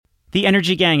The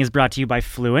Energy Gang is brought to you by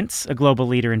Fluence, a global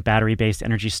leader in battery-based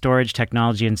energy storage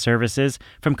technology and services.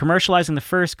 From commercializing the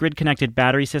first grid-connected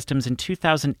battery systems in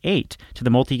 2008 to the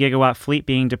multi-gigawatt fleet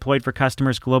being deployed for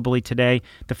customers globally today,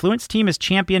 the Fluence team has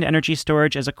championed energy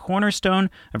storage as a cornerstone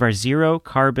of our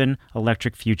zero-carbon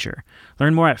electric future.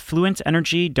 Learn more at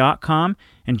fluenceenergy.com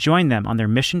and join them on their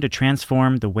mission to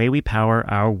transform the way we power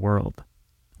our world.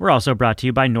 We're also brought to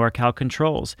you by NorCal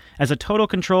Controls. As a total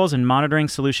controls and monitoring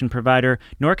solution provider,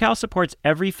 NorCal supports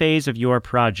every phase of your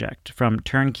project, from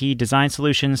turnkey design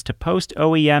solutions to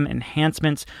post-OEM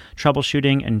enhancements,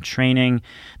 troubleshooting, and training.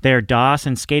 Their DOS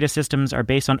and SCADA systems are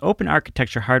based on open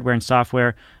architecture hardware and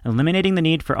software, eliminating the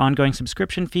need for ongoing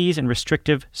subscription fees and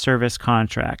restrictive service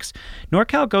contracts.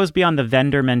 NorCal goes beyond the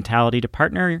vendor mentality to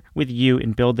partner with you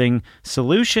in building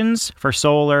solutions for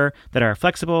solar that are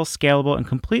flexible, scalable, and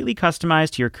completely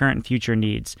customized to your current and future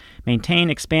needs. Maintain,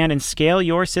 expand, and scale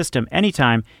your system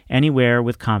anytime, anywhere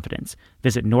with confidence.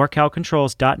 Visit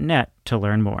norcalcontrols.net to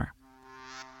learn more.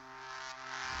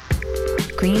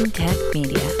 Green Tech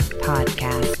Media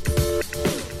Podcast.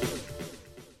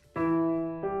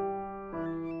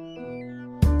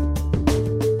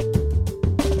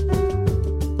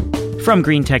 From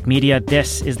Green Tech Media,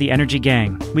 this is The Energy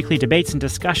Gang, weekly debates and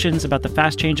discussions about the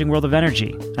fast-changing world of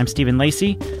energy. I'm Stephen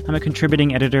Lacey. I'm a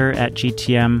contributing editor at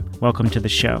GTM. Welcome to the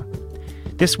show.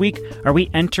 This week, are we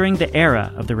entering the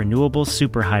era of the renewables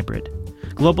superhybrid?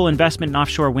 Global investment in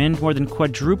offshore wind more than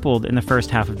quadrupled in the first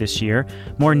half of this year.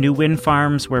 More new wind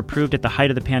farms were approved at the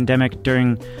height of the pandemic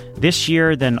during this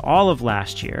year than all of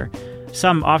last year.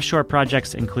 Some offshore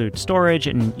projects include storage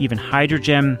and even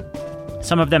hydrogen.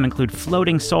 Some of them include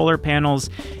floating solar panels.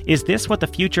 Is this what the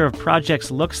future of projects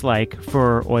looks like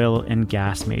for oil and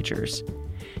gas majors?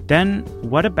 Then,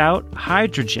 what about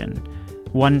hydrogen?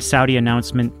 One Saudi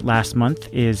announcement last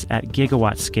month is at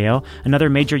gigawatt scale. Another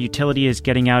major utility is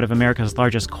getting out of America's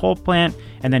largest coal plant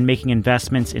and then making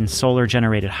investments in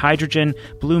solar-generated hydrogen.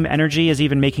 Bloom Energy is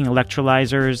even making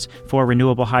electrolyzers for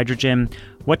renewable hydrogen.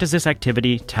 What does this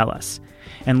activity tell us?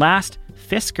 And last,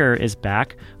 Fisker is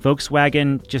back.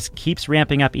 Volkswagen just keeps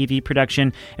ramping up EV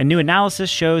production, and new analysis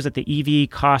shows that the EV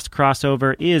cost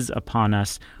crossover is upon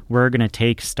us. We're going to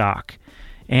take stock.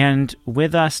 And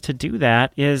with us to do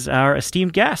that is our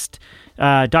esteemed guest,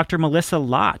 Dr. Melissa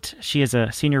Lott. She is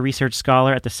a senior research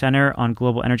scholar at the Center on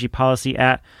Global Energy Policy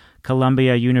at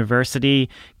Columbia University.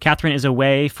 Catherine is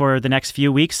away for the next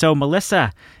few weeks, so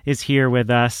Melissa is here with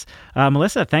us.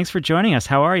 Melissa, thanks for joining us.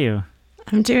 How are you?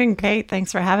 I'm doing great.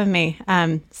 Thanks for having me.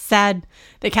 Sad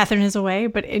that Catherine is away,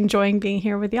 but enjoying being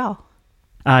here with y'all.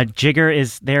 Jigger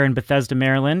is there in Bethesda,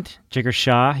 Maryland. Jigger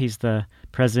Shaw, he's the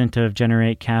president of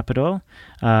Generate Capital.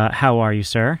 How are you,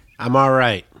 sir? I'm all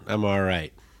right,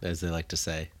 as they like to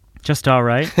say. Just all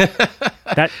right?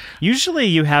 That usually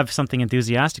you have something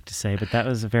enthusiastic to say, but that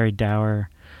was a very dour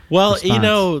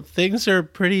response. Things are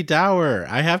pretty dour.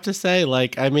 I have to say,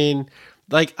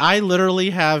 I literally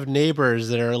have neighbors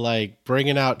that are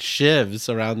bringing out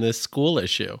shivs around this school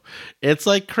issue. It's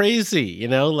crazy,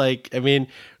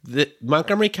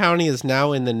 Montgomery County is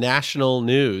now in the national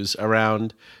news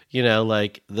around,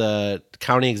 the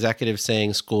county executive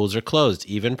saying schools are closed,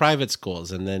 even private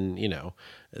schools. And then,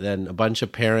 then a bunch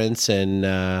of parents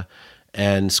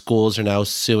and schools are now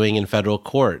suing in federal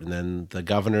court. And then the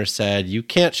governor said, you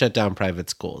can't shut down private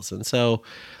schools. And so,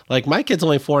 my kid's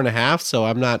only 4.5, so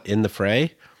I'm not in the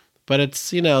fray. But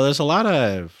it's, there's a lot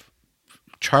of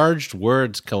charged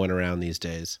words going around these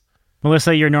days.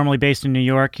 Melissa, you're normally based in New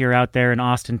York. You're out there in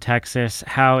Austin, Texas.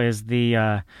 How is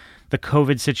the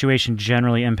COVID situation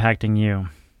generally impacting you?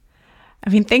 I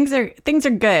mean, things are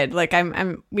good.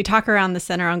 We talk around the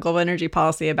Center on Global Energy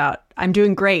Policy about I'm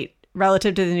doing great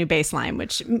relative to the new baseline,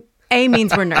 which A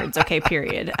means we're nerds, okay,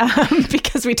 period,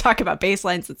 because we talk about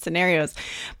baselines and scenarios.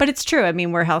 But it's true. I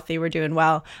mean, we're healthy. We're doing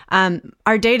well.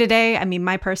 Our day-to-day,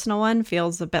 my personal one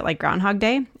feels a bit like Groundhog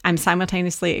Day. I'm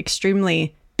simultaneously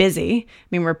extremely busy.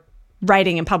 We're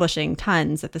writing and publishing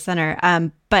tons at the center.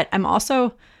 But I'm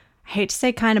also, I hate to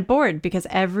say, kind of bored because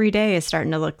every day is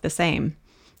starting to look the same.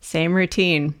 Same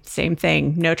routine, same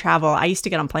thing, no travel. I used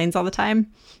to get on planes all the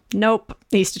time. Nope.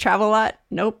 I used to travel a lot.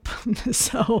 Nope.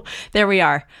 So there we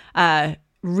are.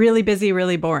 Really busy,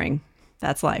 really boring.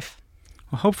 That's life.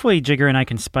 Well, hopefully Jigger and I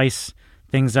can spice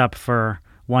things up for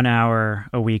 1 hour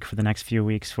a week for the next few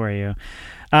weeks for you.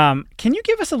 Can you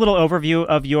give us a little overview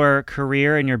of your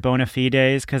career and your bona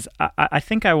fides? Because I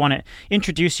think I want to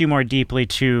introduce you more deeply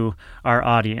to our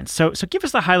audience. So give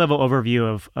us a high-level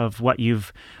overview of what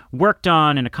you've worked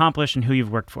on and accomplished and who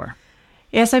you've worked for.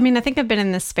 Yes, I mean, I think I've been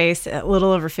in this space a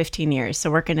little over 15 years, so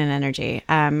working in energy.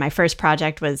 My first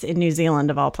project was in New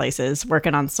Zealand, of all places,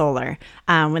 working on solar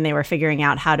when they were figuring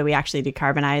out how do we actually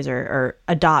decarbonize or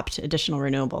adopt additional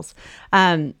renewables.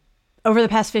 Over the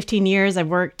past 15 years, I've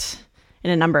worked in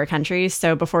a number of countries.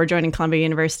 So before joining Columbia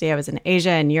University, I was in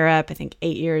Asia and Europe, I think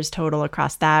 8 years total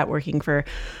across that, working for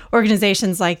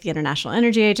organizations like the International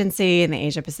Energy Agency and the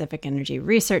Asia Pacific Energy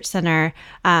Research Center.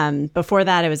 Before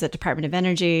that, I was at Department of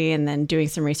Energy and then doing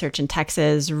some research in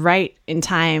Texas, right in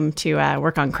time to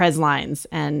work on CREZ lines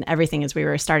and everything as we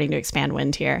were starting to expand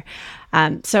wind here.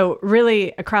 So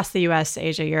really across the US,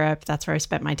 Asia, Europe, that's where I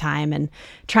spent my time and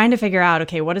trying to figure out,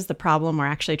 okay, what is the problem we're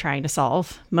actually trying to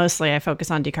solve? Mostly I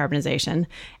focus on decarbonization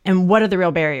and what are the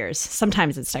real barriers?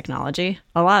 Sometimes it's technology.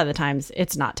 A lot of the times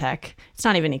it's not tech. It's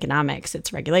not even economics.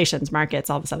 It's regulations, markets,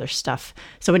 all this other stuff.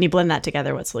 So when you blend that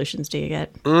together, what solutions do you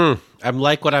get? I'm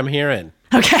like what I'm hearing.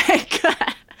 Okay,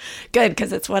 good,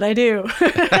 because it's what I do.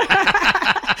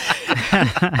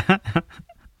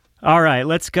 All right,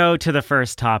 let's go to the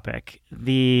first topic,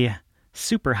 the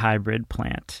super hybrid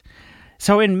plant.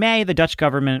 So in May, the Dutch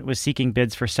government was seeking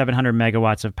bids for 700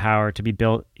 megawatts of power to be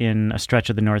built in a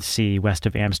stretch of the North Sea west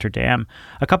of Amsterdam.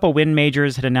 A couple wind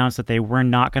majors had announced that they were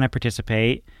not going to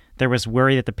participate. There was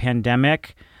worry that the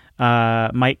pandemic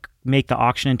might make the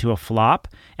auction into a flop,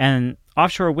 and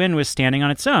offshore wind was standing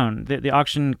on its own. The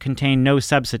auction contained no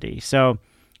subsidy. So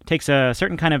it takes a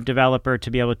certain kind of developer to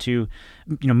be able to,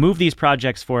 move these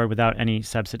projects forward without any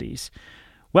subsidies.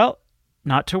 Well,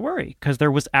 not to worry, because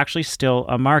there was actually still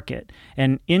a market.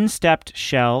 And in stepped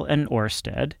Shell and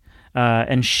Ørsted,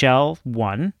 and Shell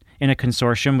won in a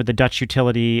consortium with the Dutch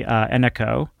utility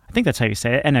Eneco. I think that's how you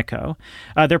say it, Eneco.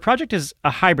 Their project is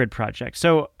a hybrid project.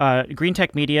 So Green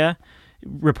Tech Media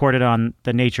reported on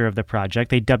the nature of the project.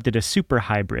 They dubbed it a super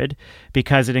hybrid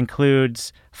because it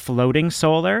includes floating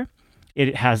solar.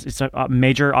 It's a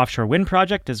major offshore wind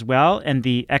project as well, and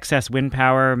the excess wind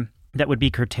power that would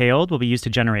be curtailed will be used to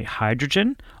generate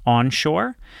hydrogen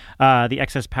onshore. The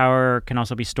excess power can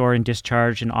also be stored and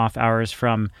discharged in off hours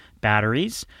from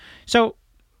batteries. So,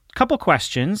 a couple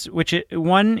questions.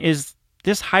 One is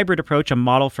this hybrid approach a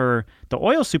model for the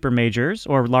oil super majors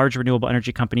or large renewable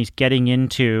energy companies getting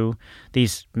into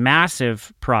these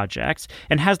massive projects?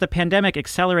 And has the pandemic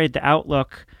accelerated the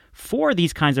outlook for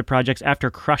these kinds of projects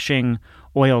after crushing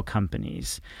oil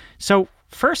companies? So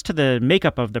first to the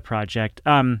makeup of the project.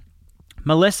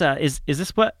 Melissa, is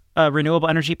this what a renewable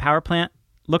energy power plant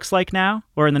looks like now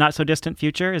or in the not so distant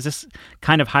future? Is this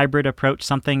kind of hybrid approach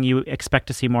something you expect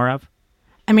to see more of?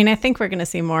 I mean, I think we're going to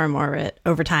see more and more of it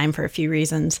over time for a few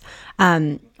reasons.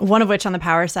 One of which on the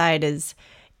power side is,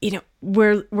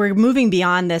 we're moving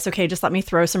beyond this. Okay, just let me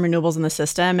throw some renewables in the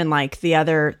system, and like the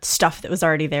other stuff that was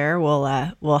already there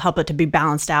will help it to be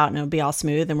balanced out, and it'll be all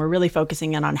smooth. And we're really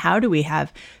focusing in on how do we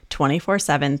have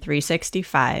 24/7,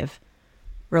 365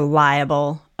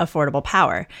 reliable, affordable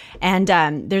power. And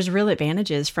there's real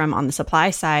advantages from on the supply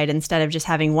side, instead of just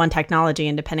having one technology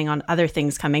and depending on other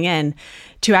things coming in,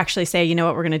 to actually say, you know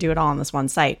what, we're going to do it all on this one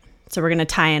site. So we're going to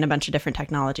tie in a bunch of different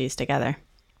technologies together.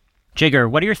 Jigger,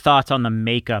 what are your thoughts on the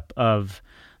makeup of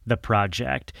the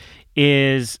project?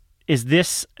 Is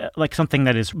this like something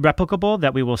that is replicable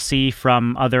that we will see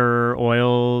from other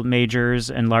oil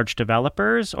majors and large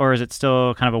developers, or is it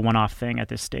still kind of a one-off thing at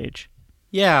this stage?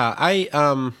 Yeah, I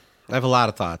have a lot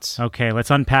of thoughts. Okay, let's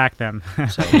unpack them.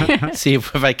 So see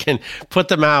if I can put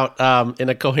them out in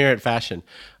a coherent fashion.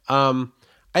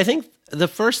 I think the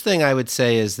first thing I would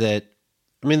say is that,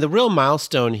 the real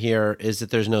milestone here is that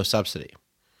there's no subsidy,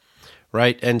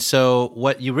 right? And so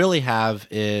what you really have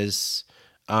is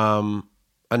a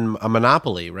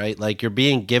monopoly, right? Like you're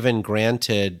being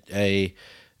granted the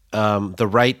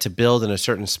right to build in a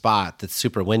certain spot that's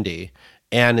super windy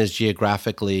and is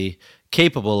geographically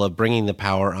capable of bringing the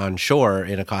power onshore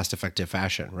in a cost-effective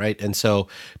fashion, right? And so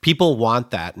people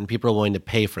want that, and people are willing to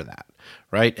pay for that,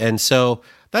 right? And so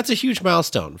that's a huge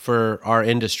milestone for our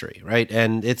industry, right?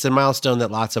 And it's a milestone that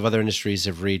lots of other industries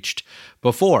have reached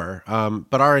before,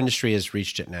 but our industry has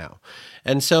reached it now.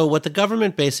 And so what the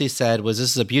government basically said was,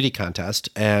 this is a beauty contest,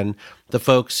 and the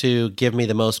folks who give me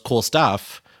the most cool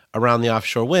stuff around the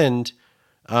offshore wind,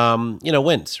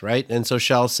 wins, right? And so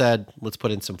Shell said, let's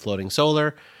put in some floating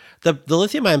solar. The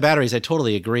lithium-ion batteries, I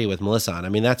totally agree with Melissa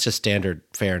on. That's just standard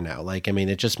fare now.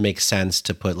 It just makes sense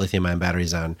to put lithium-ion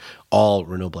batteries on all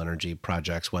renewable energy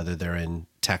projects, whether they're in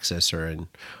Texas or in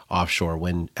offshore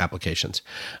wind applications.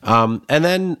 And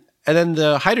then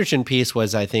the hydrogen piece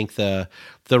was, I think, the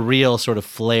real sort of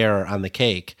flair on the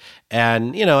cake.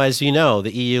 And, as you know,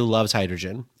 the EU loves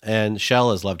hydrogen, and Shell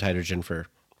has loved hydrogen for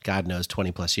God knows,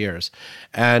 20 plus years.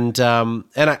 And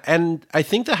I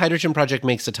think the hydrogen project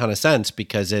makes a ton of sense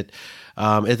because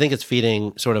I think it's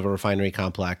feeding sort of a refinery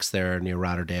complex there near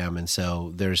Rotterdam. And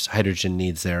so there's hydrogen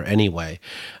needs there anyway.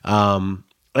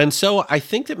 And so I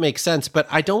think that makes sense, but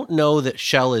I don't know that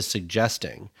Shell is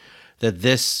suggesting that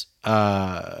this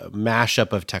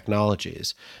mashup of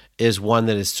technologies is one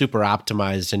that is super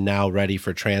optimized and now ready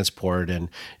for transport, and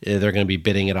they're going to be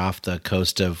bidding it off the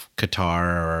coast of Qatar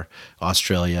or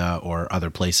Australia or other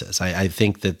places. I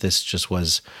think that this just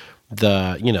was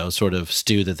the, sort of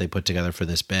stew that they put together for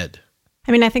this bid.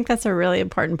 I mean, I think that's a really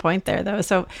important point there, though.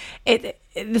 So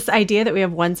this idea that we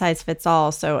have one size fits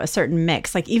all, so a certain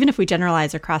mix, like even if we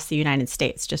generalize across the United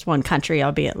States, just one country,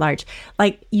 albeit large,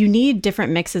 like you need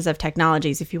different mixes of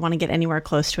technologies if you want to get anywhere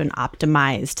close to an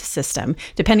optimized system,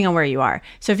 depending on where you are.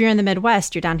 So if you're in the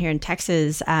Midwest, you're down here in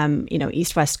Texas,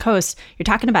 East, West Coast, you're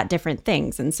talking about different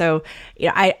things. And so,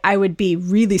 I would be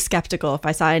really skeptical if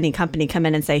I saw any company come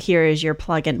in and say, here is your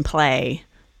plug and play,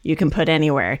 you can put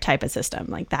anywhere type of system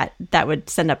like that. That would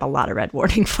send up a lot of red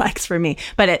warning flags for me.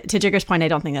 But to Jigger's point, I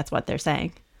don't think that's what they're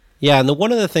saying. Yeah, and the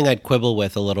one other thing I'd quibble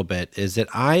with a little bit is that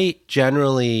I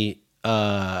generally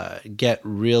get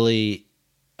really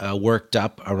worked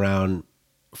up around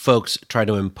folks trying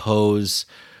to impose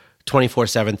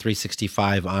 24/7,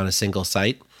 365 on a single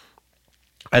site.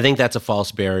 I think that's a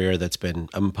false barrier that's been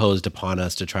imposed upon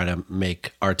us to try to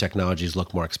make our technologies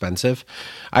look more expensive.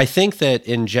 I think that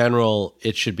in general,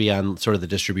 it should be on sort of the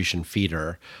distribution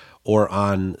feeder or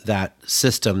on that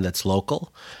system that's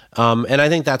local. And I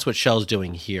think that's what Shell's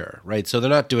doing here, right? So they're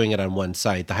not doing it on one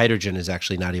site. The hydrogen is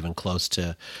actually not even close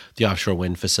to the offshore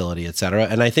wind facility, et cetera.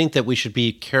 And I think that we should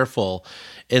be careful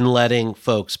in letting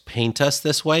folks paint us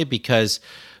this way because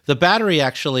the battery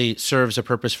actually serves a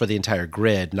purpose for the entire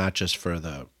grid, not just for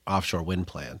the offshore wind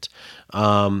plant.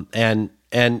 And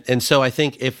so I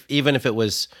think even if it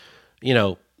was,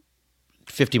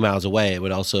 50 miles away, it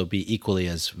would also be equally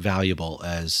as valuable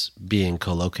as being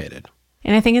co-located.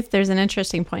 And I think there's an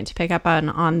interesting point to pick up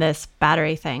on this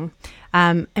battery thing.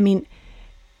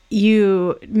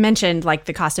 You mentioned like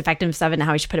the cost effectiveness of it and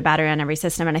how we should put a battery on every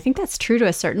system. And I think that's true to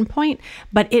a certain point,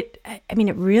 but it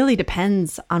really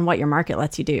depends on what your market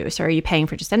lets you do. So are you paying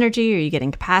for just energy? Are you getting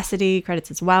capacity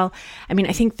credits as well? I mean,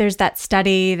 I think there's that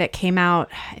study that came out,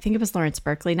 I think it was Lawrence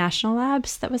Berkeley National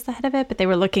Labs that was the head of it, but they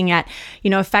were looking at,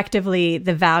 effectively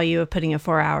the value of putting a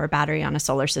 4-hour battery on a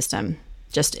solar system.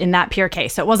 Just in that pure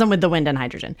case. So it wasn't with the wind and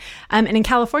hydrogen. And in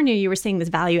California, you were seeing this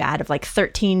value add of like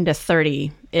 $13 to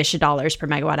 $30-ish per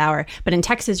megawatt hour. But in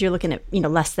Texas, you're looking at,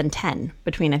 less than 10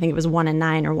 between, I think it was 1 and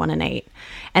 9 or 1 and 8.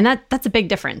 And that's a big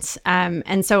difference.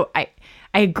 And so I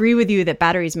agree with you that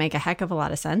batteries make a heck of a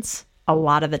lot of sense a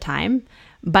lot of the time,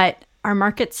 but our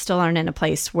markets still aren't in a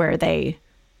place where they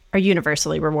are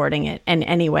universally rewarding it in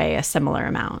any way a similar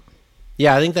amount.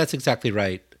 Yeah, I think that's exactly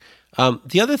right.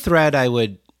 The other thread I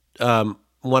would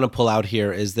want to pull out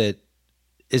here is that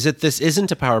this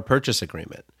isn't a power purchase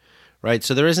agreement, right?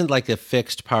 So there isn't like a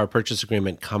fixed power purchase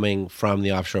agreement coming from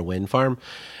the offshore wind farm.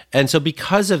 And so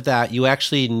because of that, you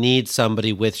actually need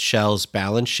somebody with Shell's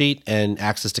balance sheet and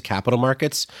access to capital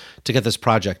markets to get this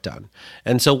project done.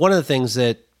 And so one of the things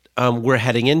that we're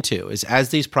heading into is as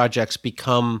these projects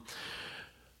become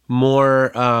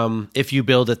more if you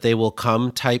build it, they will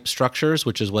come type structures,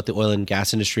 which is what the oil and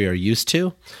gas industry are used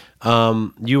to.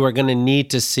 You are going to need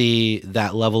to see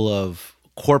that level of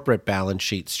corporate balance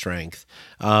sheet strength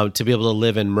to be able to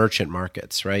live in merchant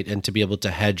markets, right? And to be able to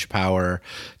hedge power,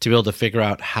 to be able to figure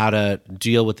out how to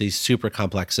deal with these super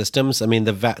complex systems. I mean,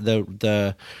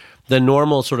 the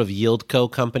normal sort of yield co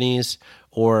companies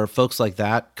or folks like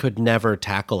that could never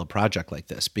tackle a project like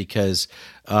this because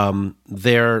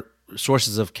their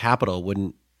sources of capital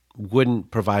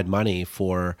wouldn't provide money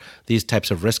for these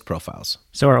types of risk profiles.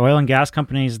 So are oil and gas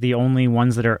companies the only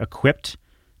ones that are equipped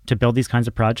to build these kinds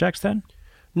of projects then?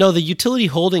 No, the utility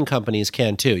holding companies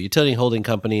can too. Utility holding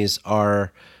companies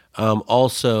are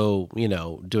also,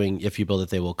 doing if you build it,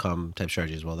 they will come type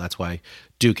strategies. Well, that's why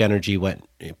Duke Energy went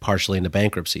partially into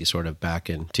bankruptcy sort of back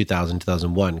in 2000,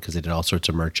 2001, because they did all sorts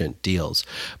of merchant deals.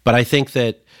 But I think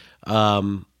that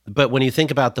but when you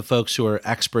think about the folks who are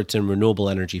experts in renewable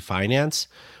energy finance,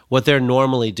 what they're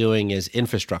normally doing is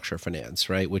infrastructure finance,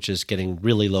 right? Which is getting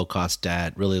really low cost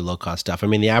debt, really low cost stuff. I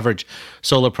mean, the average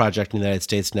solar project in the United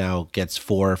States now gets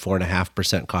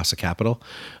 4.5% cost of capital.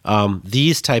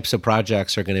 These types of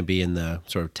projects are going to be in the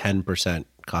sort of 10%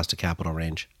 cost of capital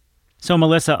range. So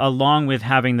Melissa, along with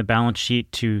having the balance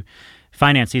sheet to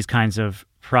finance these kinds of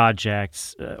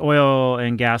projects, oil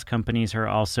and gas companies are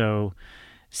also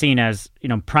seen as,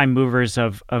 prime movers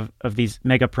of these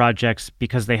mega projects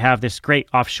because they have this great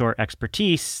offshore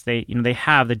expertise. They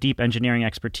have the deep engineering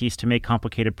expertise to make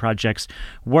complicated projects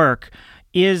work.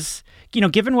 Is,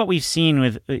 given what we've seen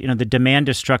with, the demand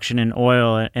destruction in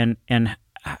oil and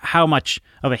how much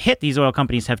of a hit these oil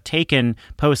companies have taken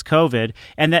post-COVID,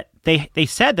 and that they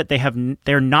said that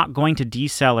they're not going to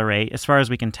decelerate, as far as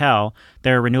we can tell,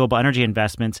 their renewable energy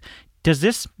investments. Does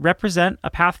this represent a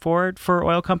path forward for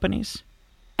oil companies?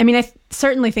 I mean, I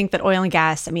certainly think that oil and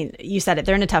gas, you said it,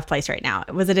 they're in a tough place right now.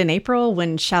 Was it in April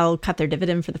when Shell cut their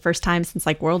dividend for the first time since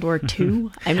World War II?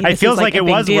 It feels like it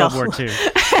was deal. World War II.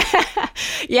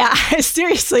 Yeah,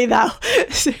 seriously though.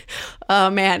 Oh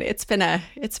man, it's been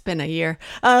a year.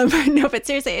 No, but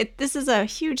seriously, this is a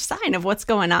huge sign of what's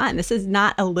going on. This is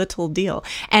not a little deal,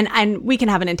 and we can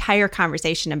have an entire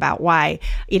conversation about why.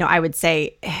 I would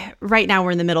say right now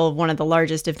we're in the middle of one of the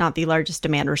largest, if not the largest,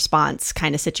 demand response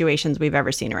kind of situations we've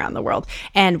ever seen around the world,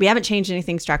 and we haven't changed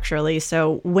anything structurally.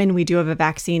 So when we do have a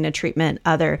vaccine, a treatment,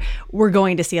 we're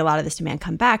going to see a lot of this demand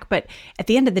come back. But at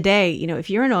the end of the day, if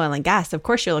you're in oil and gas, of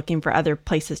course you're looking for other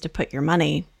places to put your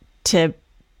money to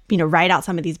ride out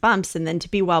some of these bumps and then to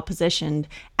be well positioned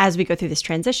as we go through this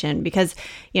transition. Because,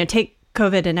 take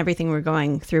COVID and everything we're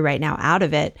going through right now out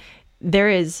of it, there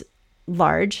is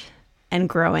large and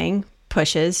growing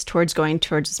pushes towards going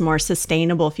towards this more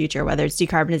sustainable future, whether it's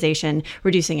decarbonization,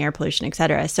 reducing air pollution, et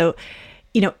cetera. So,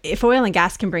 if oil and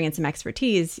gas can bring in some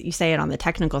expertise, you say it on the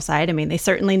technical side, they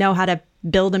certainly know how to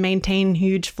build and maintain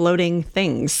huge floating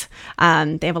things.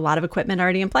 They have a lot of equipment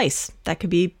already in place that could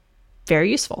be very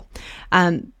useful.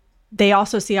 They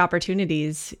also see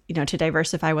opportunities, to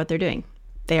diversify what they're doing.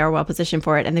 They are well positioned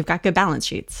for it, and they've got good balance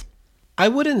sheets. I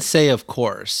wouldn't say, of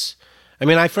course.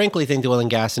 I frankly think the oil and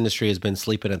gas industry has been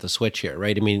sleeping at the switch here,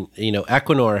 right?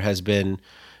 Equinor has been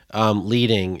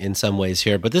leading in some ways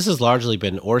here, but this has largely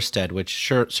been Ørsted, which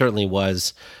certainly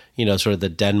was, sort of the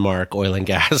Denmark oil and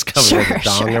gas company, the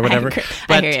Dong or whatever.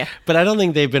 I hear you. But I don't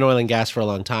think they've been oil and gas for a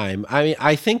long time.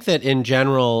 I think that in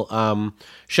general,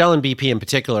 Shell and BP in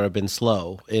particular have been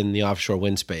slow in the offshore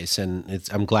wind space, and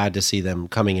I'm glad to see them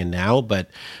coming in now, but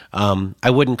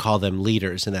I wouldn't call them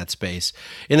leaders in that space.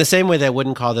 In the same way that I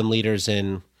wouldn't call them leaders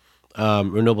in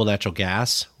renewable natural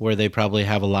gas, where they probably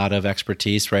have a lot of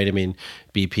expertise, right?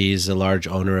 BP is a large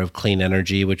owner of Clean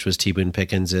Energy, which was T. Boone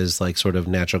Pickens' sort of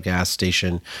natural gas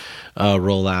station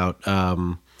rollout.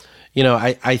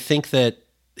 I think that,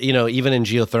 even in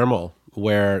geothermal,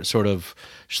 where sort of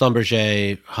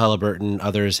Schlumberger, Halliburton,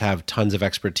 others have tons of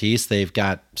expertise, they've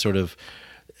got sort of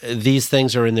these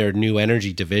things are in their new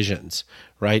energy divisions,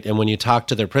 right? And when you talk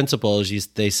to their principals,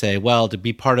 they say, well, to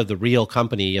be part of the real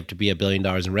company, you have to be $1 billion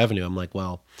in revenue. I'm like,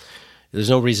 well, there's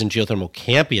no reason geothermal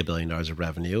can't be $1 billion of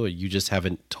revenue. You just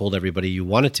haven't told everybody you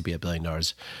want it to be $1 billion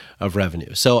of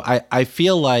revenue. So I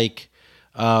feel like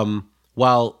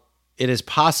while it is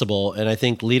possible, and I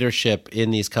think leadership in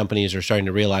these companies are starting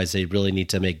to realize they really need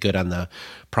to make good on the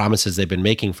promises they've been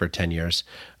making for 10 years,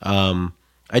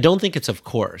 I don't think it's of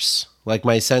course.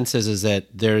 My sense is that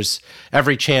there's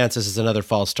every chance this is another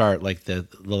false start like the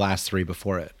last three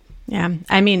before it. Yeah.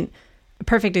 A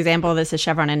perfect example of this is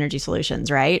Chevron Energy Solutions,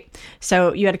 right?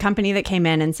 So you had a company that came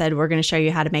in and said, we're going to show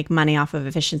you how to make money off of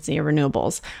efficiency of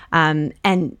renewables.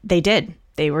 And they did.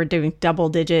 They were doing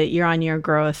double-digit year-on-year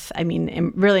growth.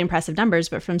 Really impressive numbers,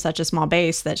 but from such a small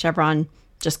base that Chevron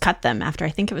just cut them after, I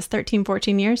think it was 13,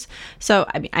 14 years. So,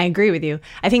 I agree with you.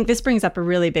 I think this brings up a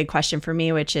really big question for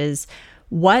me, which is,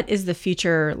 what is the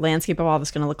future landscape of all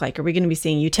this going to look like? Are we going to be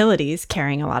seeing utilities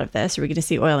carrying a lot of this? Are we going to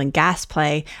see oil and gas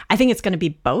play? I think it's going to be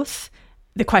both.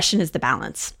 The question is the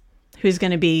balance. Who's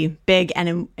going to be big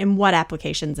and in what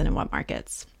applications and in what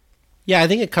markets? Yeah, I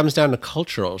think it comes down to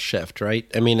cultural shift, right?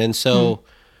 And so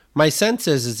my sense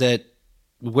is that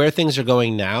where things are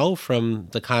going now from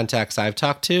the contacts I've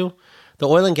talked to, the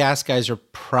oil and gas guys are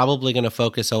probably going to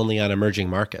focus only on emerging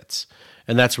markets.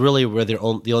 And that's really where the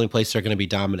only place they're going to be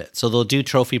dominant. So they'll do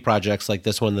trophy projects like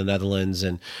this one in the Netherlands,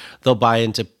 and they'll buy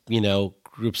into,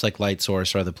 groups like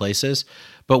Lightsource or other places.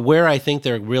 But where I think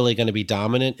they're really going to be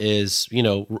dominant is,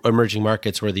 emerging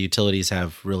markets where the utilities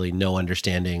have really no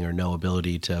understanding or no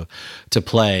ability to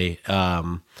play.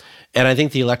 And I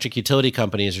think the electric utility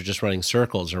companies are just running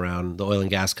circles around the oil and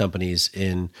gas companies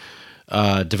in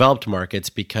developed markets,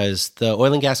 because the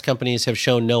oil and gas companies have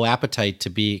shown no appetite to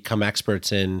become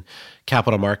experts in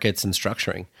capital markets and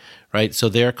structuring, right? So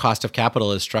their cost of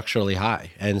capital is structurally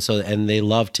high. And they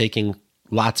love taking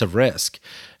lots of risk.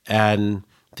 And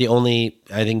the only,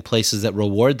 I think, places that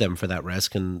reward them for that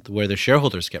risk and where their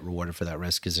shareholders get rewarded for that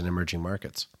risk is in emerging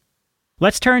markets.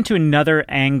 Let's turn to another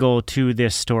angle to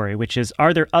this story, which is,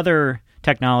 are there other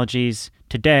technologies,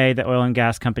 today that oil and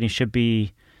gas companies should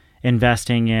be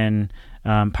investing in,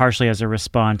 partially as a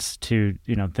response to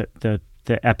the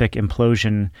epic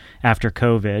implosion after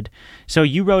COVID. So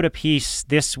you wrote a piece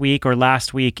this week or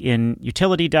last week in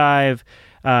Utility Dive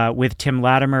with Tim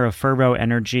Latimer of Fervo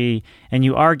Energy, and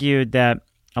you argued that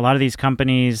a lot of these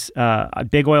companies,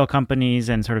 big oil companies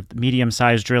and sort of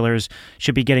medium-sized drillers,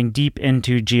 should be getting deep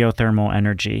into geothermal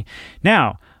energy.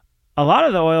 Now, a lot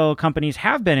of the oil companies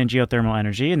have been in geothermal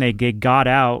energy, and they got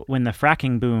out when the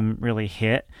fracking boom really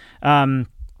hit.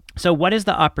 So what is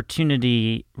the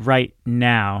opportunity right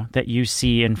now that you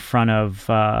see in front of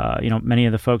many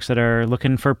of the folks that are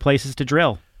looking for places to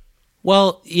drill?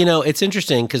 Well, it's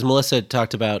interesting because Melissa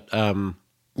talked about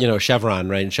Chevron,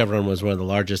 right? And Chevron was one of the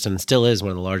largest and still is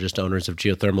one of the largest owners of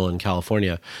geothermal in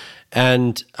California.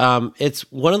 And it's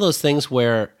one of those things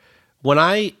where when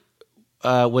I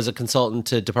was a consultant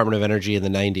to Department of Energy in the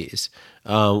 90s,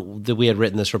 that we had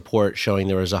written this report showing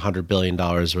there was $100 billion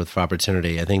worth of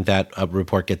opportunity. I think that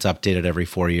report gets updated every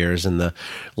 4 years, and the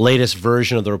latest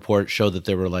version of the report showed that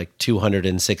there were like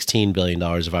 $216 billion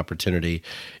of opportunity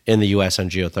in the U.S.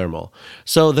 on geothermal.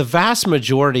 So the vast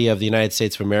majority of the United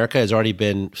States of America has already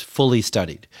been fully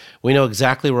studied. We know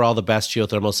exactly where all the best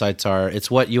geothermal sites are.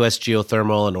 It's what U.S.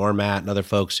 Geothermal and Ormat and other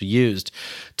folks used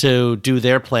to do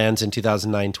their plans in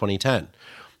 2009, 2010.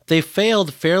 They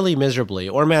failed fairly miserably.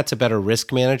 Ormat's a better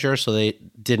risk manager, so they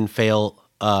didn't fail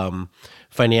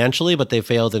financially, but they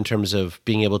failed in terms of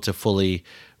being able to fully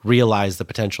realize the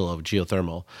potential of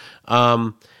geothermal.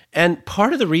 And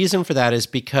part of the reason for that is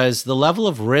because the level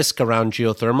of risk around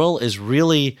geothermal is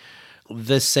really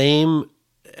the same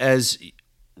as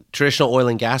traditional oil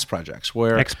and gas projects,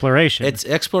 where exploration. It's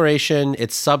exploration,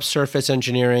 it's subsurface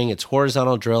engineering, it's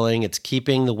horizontal drilling, it's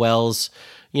keeping the wells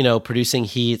producing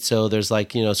heat. So there's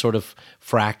sort of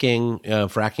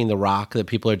fracking the rock that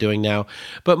people are doing now.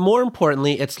 But more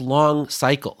importantly, it's long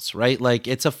cycles, right? Like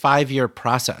it's a 5-year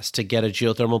process to get a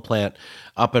geothermal plant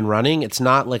up and running. It's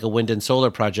not like a wind and solar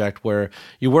project where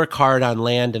you work hard on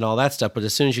land and all that stuff, but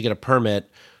as soon as you get a permit,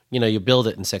 you build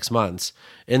it in 6 months.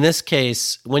 In this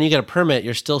case, when you get a permit,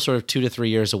 you're still sort of 2 to 3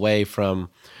 years away from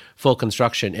full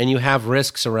construction. And you have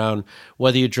risks around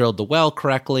whether you drilled the well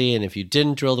correctly and if you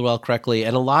didn't drill the well correctly.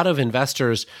 And a lot of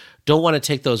investors don't want to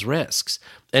take those risks.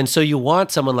 And so you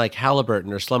want someone like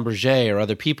Halliburton or Schlumberger or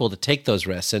other people to take those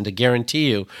risks and to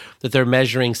guarantee you that they're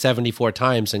measuring 74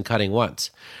 times and cutting once,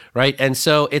 right? And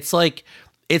so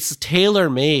it's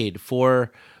tailor-made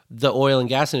for the oil and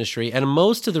gas industry. And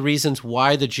most of the reasons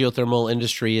why the geothermal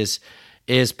industry is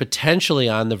potentially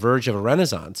on the verge of a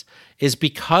renaissance is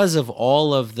because of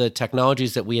all of the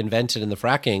technologies that we invented in the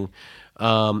fracking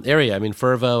area. I mean,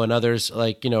 Fervo and others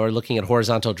are looking at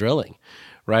horizontal drilling,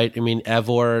 right? I mean,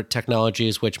 Evor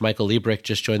Technologies, which Michael Liebrich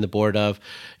just joined the board of,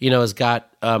 has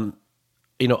got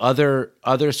other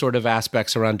sort of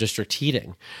aspects around district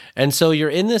heating. And so you're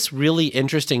in this really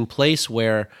interesting place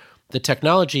where the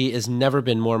technology has never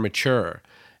been more mature.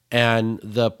 And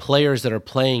the players that are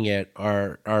playing it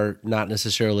are not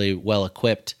necessarily well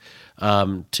equipped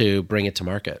to bring it to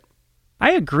market.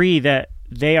 I agree that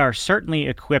they are certainly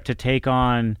equipped to take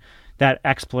on that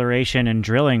exploration and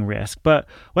drilling risk. But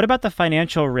what about the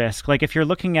financial risk? Like if you're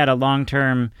looking at a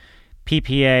long-term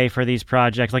PPA for these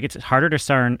projects, like it's harder to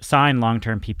sign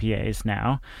long-term PPAs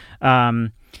now.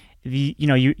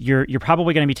 You're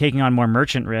probably going to be taking on more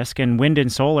merchant risk, and wind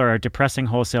and solar are depressing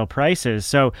wholesale prices.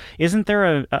 So isn't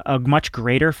there a much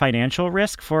greater financial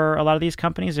risk for a lot of these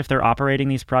companies if they're operating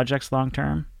these projects long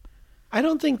term? I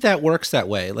don't think that works that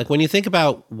way. Like when you think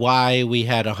about why we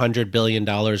had $100 billion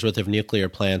worth of nuclear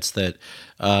plants that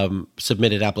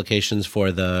submitted applications for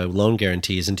the loan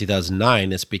guarantees in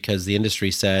 2009, it's because the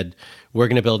industry said, we're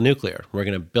going to build nuclear. We're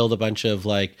going to build a bunch of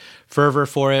fervor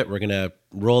for it. We're going to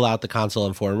roll out the Council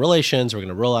on Foreign Relations. We're going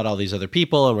to roll out all these other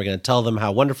people, and we're going to tell them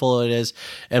how wonderful it is,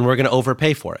 and we're going to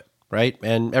overpay for it. Right.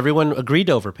 And everyone agreed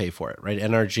to overpay for it. Right.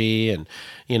 NRG and,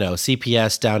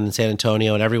 CPS down in San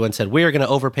Antonio, and everyone said, we are going to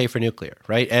overpay for nuclear.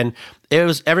 Right. And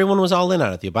everyone was all in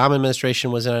on it. The Obama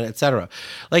administration was in on it, et cetera.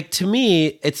 To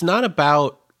me, it's not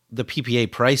about the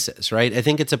PPA prices. Right. I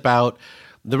think it's about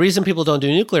the reason people don't do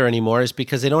nuclear anymore is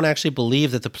because they don't actually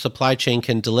believe that the supply chain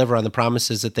can deliver on the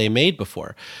promises that they made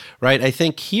before, right? I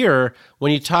think here,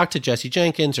 when you talk to Jesse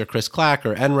Jenkins or Chris Clack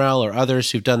or NREL or others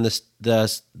who've done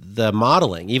the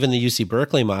modeling, even the UC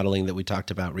Berkeley modeling that we talked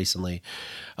about recently,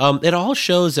 it all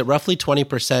shows that roughly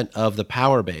 20% of the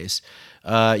power base,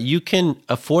 you can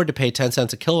afford to pay 10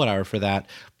 cents a kilowatt hour for that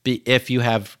if you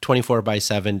have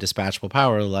 24/7 dispatchable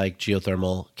power like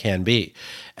geothermal can be.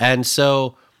 And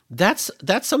so that's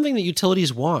something that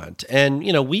utilities want. And,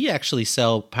 we actually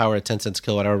sell power at 10 cents a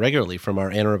kilowatt hour regularly from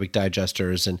our anaerobic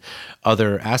digesters and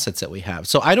other assets that we have.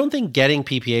 So I don't think getting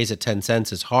PPAs at 10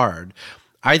 cents is hard.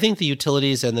 I think the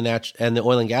utilities and the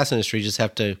oil and gas industry just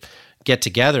have to get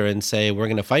together and say, we're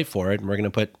going to fight for it, and we're going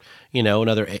to put,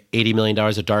 another $80 million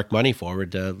of dark money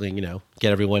forward to,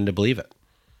 get everyone to believe it.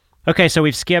 Okay, so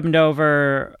we've skimmed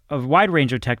over a wide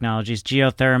range of technologies: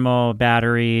 geothermal,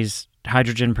 batteries,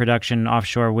 hydrogen production,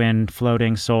 offshore wind,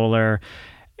 floating solar.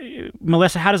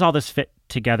 Melissa, how does all this fit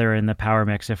together in the power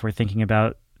mix if we're thinking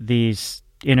about these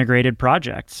integrated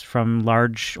projects from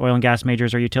large oil and gas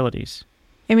majors or utilities?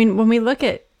 I mean, when we look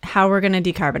at how we're going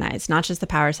to decarbonize, not just the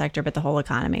power sector, but the whole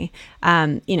economy,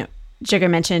 Jigger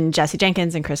mentioned Jesse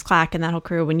Jenkins and Chris Clack and that whole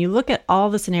crew. When you look at all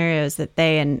the scenarios that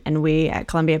they and we at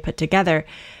Columbia put together,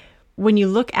 when you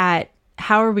look at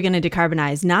how are we going to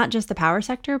decarbonize not just the power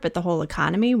sector, but the whole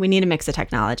economy, we need a mix of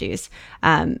technologies.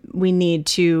 We need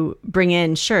to bring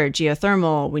in,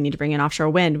 geothermal. We need to bring in offshore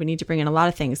wind. We need to bring in a lot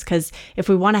of things, because if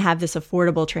we want to have this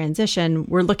affordable transition,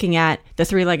 we're looking at the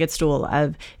three-legged stool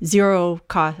of zero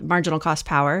cost, marginal cost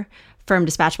power, firm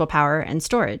dispatchable power, and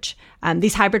storage.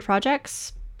 These hybrid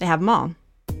projects, they have them all.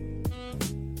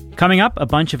 Coming up, a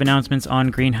bunch of announcements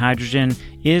on green hydrogen.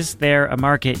 Is there a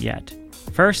market yet?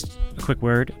 First, a quick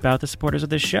word about the supporters of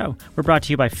this show. We're brought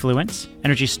to you by Fluence.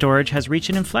 Energy storage has reached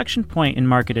an inflection point in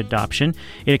market adoption.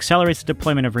 It accelerates the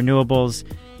deployment of renewables.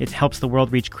 It helps the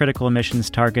world reach critical emissions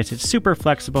targets. It's super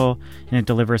flexible, and it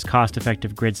delivers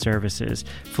cost-effective grid services.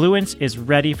 Fluence is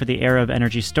ready for the era of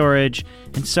energy storage,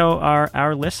 and so are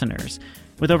our listeners.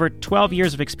 With over 12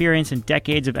 years of experience and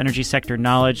decades of energy sector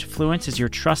knowledge, Fluence is your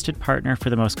trusted partner for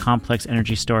the most complex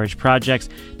energy storage projects,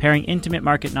 pairing intimate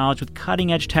market knowledge with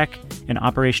cutting-edge tech and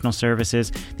operational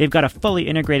services. They've got a fully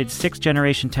integrated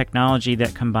 6th-generation technology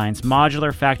that combines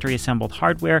modular factory-assembled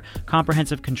hardware,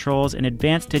 comprehensive controls, and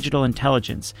advanced digital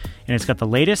intelligence. And it's got the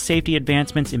latest safety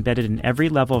advancements embedded in every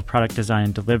level of product design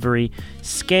and delivery.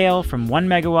 Scale from 1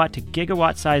 megawatt to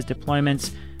gigawatt-sized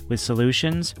deployments with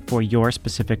solutions for your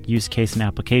specific use case and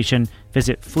application.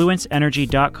 Visit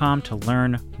fluenceenergy.com to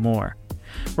learn more.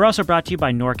 We're also brought to you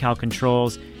by NorCal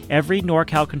Controls. Every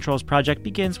NorCal Controls project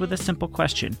begins with a simple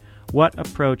question: what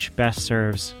approach best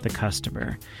serves the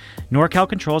customer? NorCal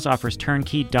Controls offers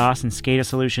turnkey DOS and SCADA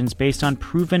solutions based on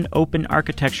proven open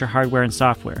architecture hardware and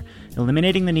software,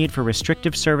 eliminating the need for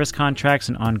restrictive service contracts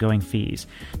and ongoing fees.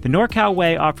 The NorCal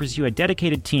way offers you a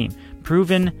dedicated team,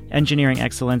 proven engineering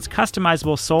excellence,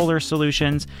 customizable solar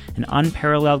solutions, and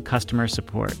unparalleled customer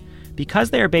support.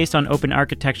 Because they are based on open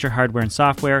architecture hardware and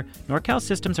software, NorCal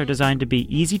systems are designed to be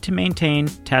easy to maintain,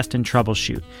 test, and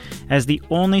troubleshoot. As the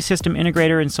only system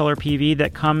integrator in solar PV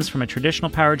that comes from a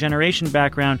traditional power generation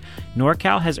background,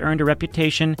 NorCal has earned a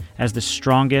reputation as the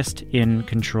strongest in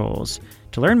controls.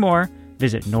 To learn more,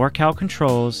 visit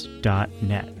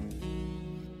norcalcontrols.net.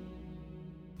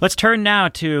 Let's turn now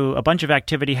to a bunch of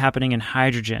activity happening in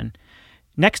hydrogen.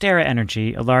 NextEra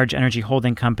Energy, a large energy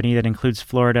holding company that includes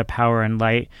Florida Power and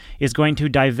Light, is going to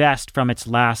divest from its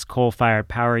last coal-fired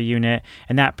power unit.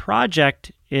 And that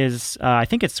project is, I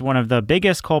think it's one of the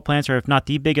biggest coal plants, or if not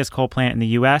the biggest coal plant in the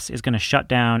U.S., is going to shut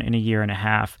down in a year and a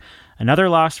half. Another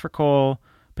loss for coal,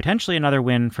 potentially another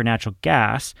win for natural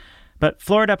gas. But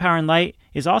Florida Power and Light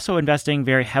is also investing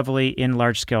very heavily in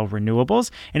large-scale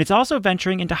renewables, and it's also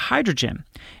venturing into hydrogen.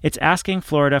 It's asking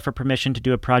Florida for permission to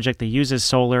do a project that uses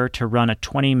solar to run a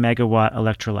 20-megawatt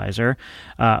electrolyzer.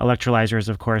 Electrolyzers,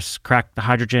 of course, crack the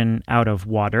hydrogen out of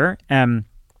water.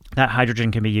 That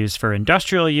hydrogen can be used for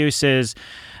industrial uses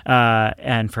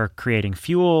and for creating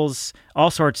fuels,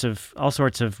 all sorts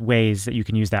of ways that you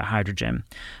can use that hydrogen.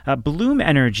 Bloom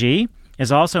Energy is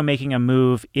also making a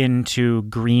move into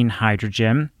green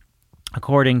hydrogen,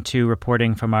 according to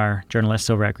reporting from our journalists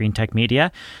over at Green Tech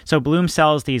Media. So Bloom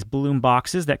sells these Bloom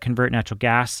boxes that convert natural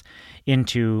gas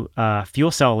into fuel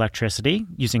cell electricity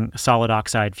using a solid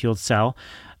oxide fuel cell.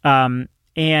 And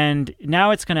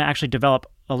now it's going to actually develop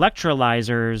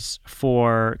electrolyzers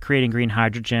for creating green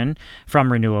hydrogen from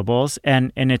renewables,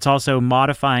 and it's also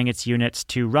modifying its units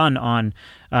to run on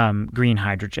green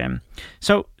hydrogen.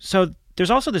 So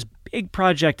there's also this big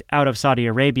project out of Saudi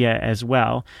Arabia as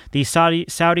well. The Saudi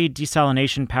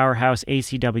desalination powerhouse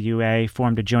ACWA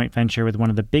formed a joint venture with one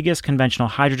of the biggest conventional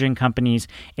hydrogen companies,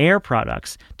 Air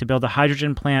Products, to build a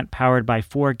hydrogen plant powered by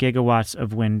 4 gigawatts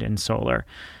of wind and solar.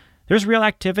 There's real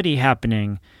activity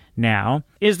happening now.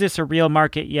 Is this a real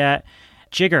market yet?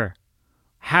 Jigger,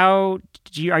 how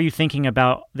are you thinking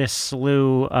about this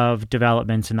slew of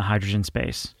developments in the hydrogen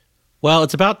space? Well,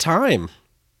 it's about time.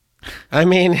 I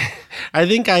mean, I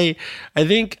think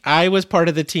I was part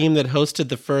of the team that hosted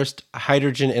the first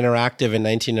Hydrogen Interactive in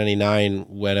 1999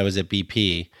 when I was at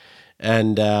BP.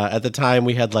 And at the time,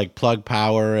 we had like Plug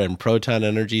Power and Proton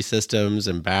Energy Systems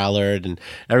and Ballard, and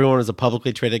everyone was a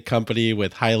publicly traded company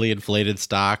with highly inflated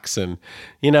stocks. And,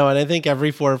 and I think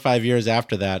every 4 or 5 years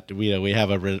after that, we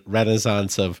have a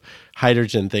renaissance of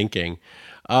hydrogen thinking.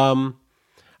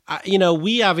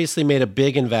 We obviously made a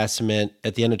big investment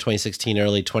at the end of 2016,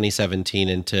 early 2017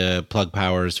 into Plug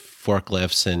Power's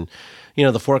forklifts. And,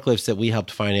 the forklifts that we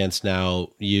helped finance now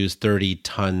use 30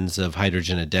 tons of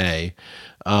hydrogen a day.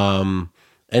 And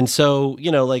so,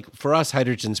 for us,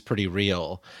 hydrogen's pretty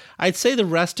real. I'd say the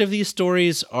rest of these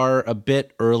stories are a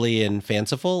bit early and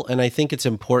fanciful. And I think it's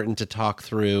important to talk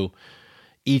through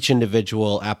each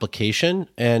individual application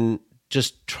and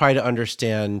just try to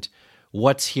understand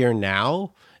what's here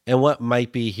now and what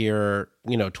might be here,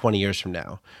 20 years from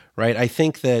now, right? I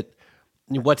think that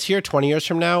what's here 20 years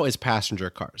from now is passenger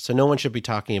cars. So no one should be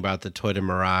talking about the Toyota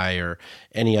Mirai or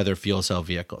any other fuel cell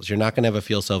vehicles. You're not going to have a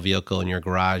fuel cell vehicle in your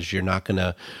garage. You're not going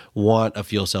to want a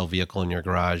fuel cell vehicle in your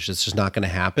garage. It's just not going to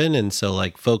happen. And so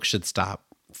folks should stop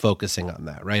focusing on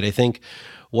that, right? I think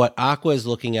what Aqua is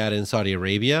looking at in Saudi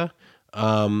Arabia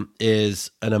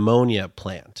is an ammonia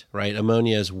plant, right?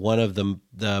 Ammonia is one of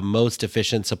the most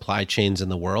efficient supply chains in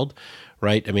the world,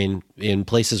 right? I mean, in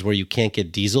places where you can't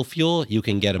get diesel fuel, you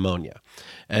can get ammonia.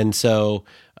 And so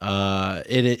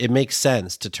it makes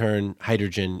sense to turn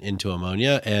hydrogen into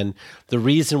ammonia. And the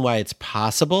reason why it's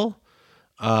possible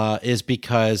is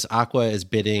because Aqua is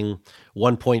bidding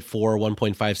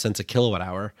 1.5 cents a kilowatt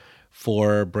hour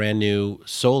for brand new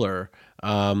solar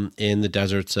in the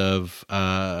deserts of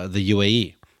the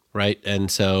UAE, right? And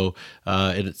so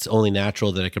it's only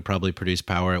natural that it could probably produce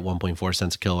power at 1.4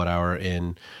 cents a kilowatt hour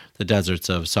in the deserts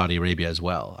of Saudi Arabia as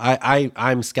well.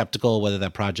 I'm skeptical whether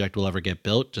that project will ever get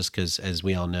built, just because, as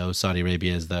we all know, Saudi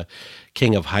Arabia is the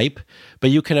king of hype. But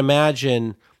you can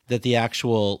imagine that the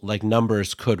actual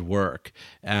numbers could work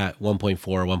at 1.4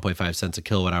 or 1.5 cents a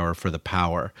kilowatt hour for the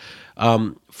power.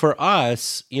 For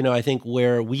us, I think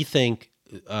where we think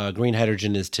green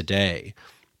hydrogen is today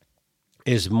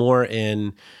is more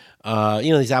in,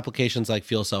 these applications like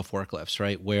fuel cell forklifts,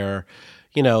 right? Where,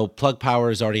 Plug Power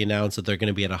has already announced that they're going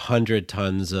to be at 100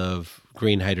 tons of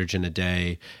green hydrogen a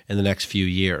day in the next few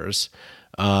years.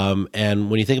 And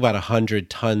when you think about 100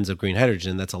 tons of green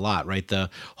hydrogen, that's a lot, right? The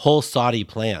whole Saudi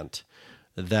plant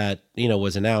that,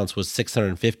 was announced was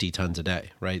 650 tons a day,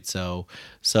 right? So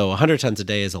 100 tons a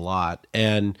day is a lot.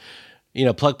 And,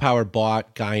 Plug Power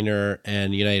bought Geiner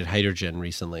and United Hydrogen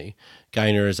recently.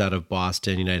 Geiner is out of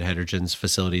Boston, United Hydrogen's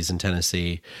facilities in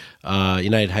Tennessee.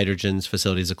 United Hydrogen's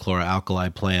facility is a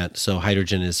chloralkali plant. So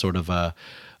hydrogen is sort of an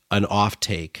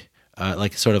offtake,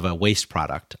 sort of a waste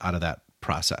product out of that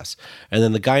process. And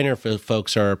then the Geiner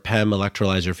folks are PEM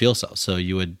electrolyzer fuel cells. So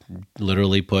you would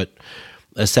literally put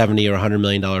a $70 or $100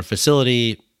 million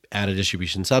facility at a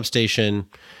distribution substation.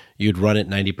 You'd run it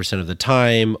 90% of the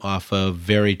time off of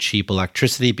very cheap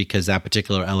electricity because that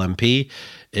particular LMP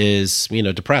is,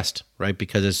 depressed, right?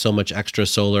 Because there's so much extra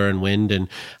solar and wind and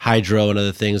hydro and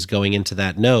other things going into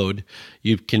that node.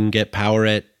 You can get power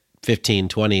at $15,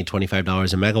 $20,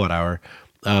 $25 a megawatt hour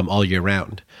all year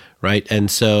round, right? And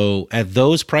so at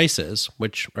those prices,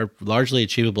 which are largely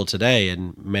achievable today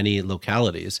in many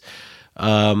localities,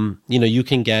 you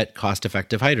can get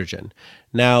cost-effective hydrogen.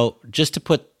 Now, just to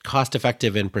put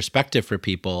cost-effective in perspective for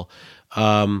people,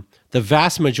 the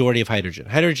vast majority of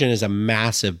hydrogen is a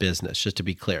massive business, just to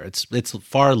be clear. It's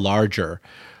far larger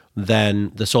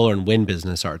than the solar and wind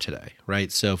business are today,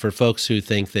 right? So for folks who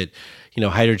think that,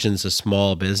 hydrogen's a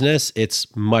small business, it's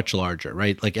much larger,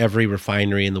 right? Like every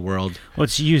refinery in the world. Well,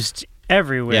 it's used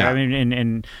everywhere. Yeah. I mean,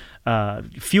 in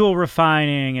fuel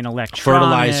refining and electronics,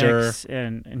 fertilizer,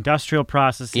 and industrial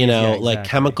processes. Like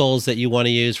chemicals that you want to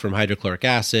use, from hydrochloric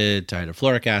acid to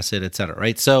hydrofluoric acid, et cetera,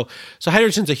 right? So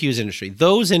hydrogen's a huge industry.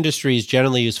 Those industries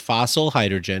generally use fossil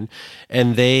hydrogen,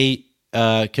 and they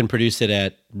can produce it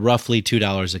at roughly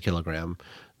 $2 a kilogram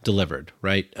delivered,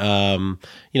 right?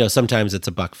 Sometimes it's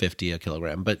 $1.50 a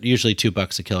kilogram, but usually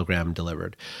 $2 a kilogram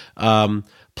delivered.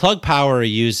 Plug Power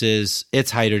uses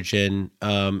its hydrogen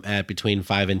at between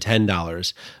 $5 and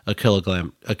 $10 a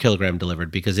kilogram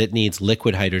delivered, because it needs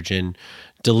liquid hydrogen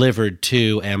delivered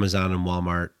to Amazon and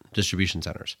Walmart distribution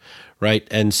centers, right?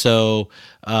 And so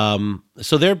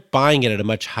they're buying it at a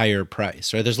much higher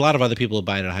price, right? There's a lot of other people who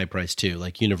buy it at a high price too,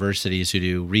 like universities who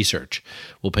do research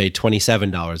will pay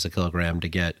 $27 a kilogram to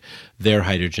get their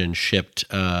hydrogen shipped,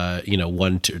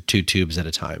 1 to 2 tubes at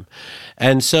a time.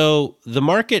 And so the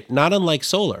market, not unlike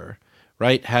solar,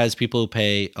 right, has people who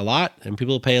pay a lot and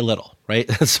people who pay a little, right?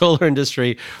 The solar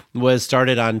industry was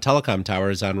started on telecom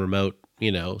towers on remote,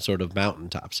 sort of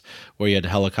mountaintops where you had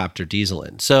helicopter diesel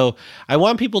in. So I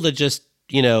want people to just,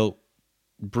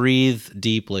 breathe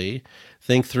deeply,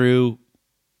 think through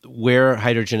where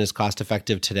hydrogen is cost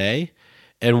effective today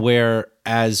and where,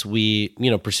 as we,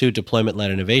 pursue deployment-led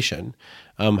innovation,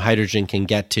 hydrogen can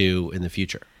get to in the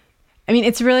future. I mean,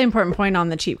 it's a really important point on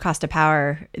the cheap cost of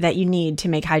power that you need to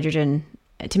make hydrogen,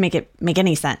 to make it make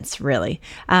any sense, really.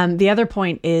 The other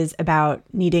point is about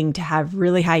needing to have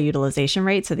really high utilization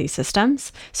rates of these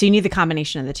systems. So you need the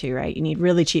combination of the two, right? You need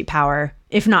really cheap power,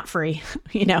 if not free,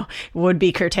 would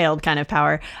be curtailed kind of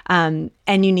power. And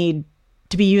you need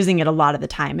to be using it a lot of the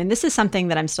time. And this is something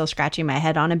that I'm still scratching my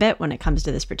head on a bit when it comes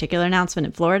to this particular announcement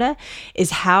in Florida,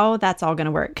 is how that's all going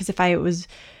to work. Because if I was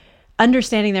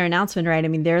understanding their announcement right, I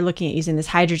mean, they're looking at using this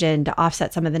hydrogen to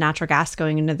offset some of the natural gas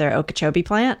going into their Okeechobee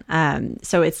plant.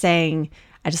 So it's saying,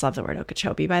 I just love the word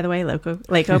Okeechobee, by the way, Lake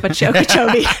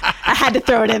Okeechobee. I had to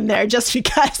throw it in there just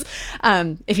because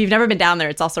if you've never been down there,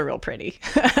 it's also real pretty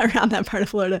around that part of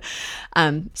Florida.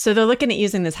 So they're looking at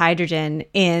using this hydrogen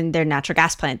in their natural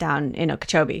gas plant down in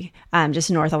Okeechobee,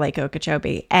 just north of Lake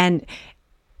Okeechobee. And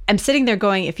I'm sitting there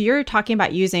going, if you're talking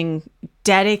about using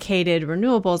dedicated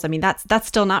renewables, I mean, that's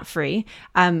still not free.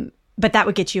 But that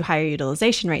would get you higher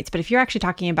utilization rates. But if you're actually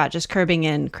talking about just curbing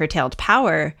in curtailed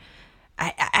power,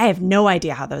 I have no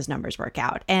idea how those numbers work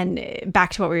out. And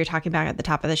back to what we were talking about at the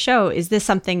top of the show, is this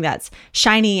something that's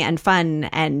shiny and fun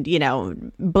and,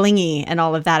 blingy and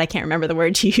all of that? I can't remember the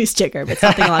word you used, Jigger, but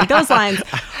something along those lines.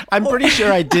 I'm pretty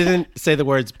sure I didn't say the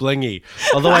words blingy,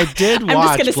 although I did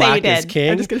watch Black is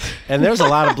King, and there's a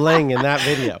lot of bling in that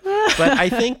video. But I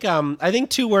think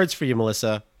two words for you,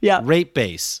 Melissa. Yeah. Rate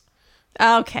base.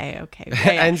 Okay.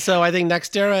 Yeah. And so I think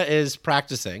NextEra is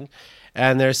practicing.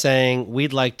 And they're saying,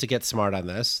 we'd like to get smart on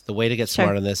this. The way to get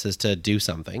smart on this is to do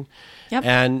something. Yep.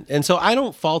 And so I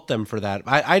don't fault them for that.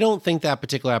 I don't think that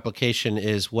particular application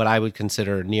is what I would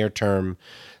consider near-term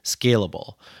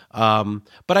scalable.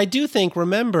 But I do think,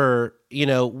 remember,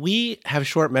 we have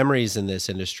short memories in this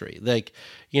industry. Like,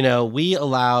 we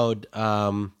allowed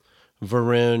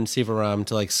Varun Sivaram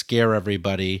to scare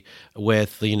everybody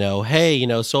with,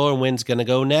 hey, solar and wind's going to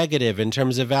go negative in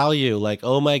terms of value.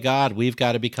 Oh my God, we've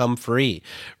got to become free,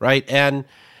 right? And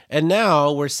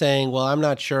now we're saying, well, I'm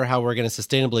not sure how we're going to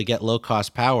sustainably get low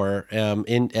cost power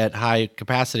at high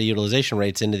capacity utilization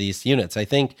rates into these units. I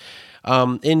think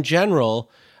in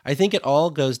general, I think it all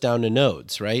goes down to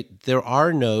nodes, right? There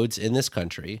are nodes in this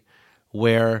country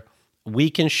where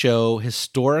we can show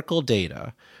historical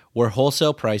data where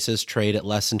wholesale prices trade at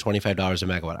less than $25 a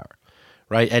megawatt hour,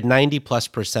 right? At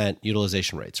 90+%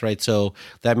 utilization rates, right? So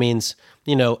that means,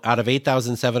 out of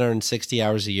 8,760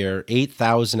 hours a year,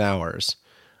 8,000 hours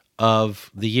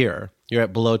of the year, you're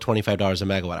at below $25 a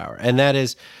megawatt hour. And that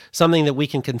is something that we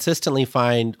can consistently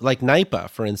find, like NYPA,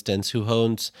 for instance, who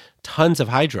owns tons of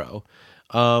hydro,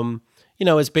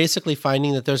 is basically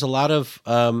finding that there's a lot of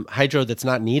hydro that's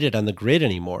not needed on the grid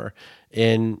anymore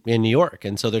in New York.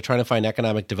 And so they're trying to find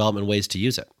economic development ways to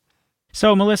use it.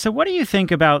 So, Melissa, what do you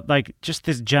think about just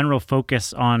this general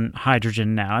focus on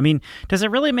hydrogen now? I mean, does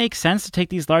it really make sense to take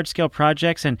these large-scale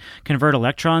projects and convert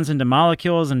electrons into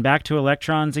molecules and back to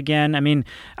electrons again? I mean,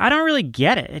 I don't really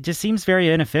get it. It just seems very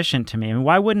inefficient to me. I mean,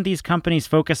 why wouldn't these companies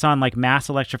focus on mass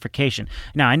electrification?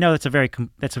 Now, I know that's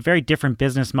a very different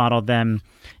business model than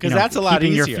because that's a lot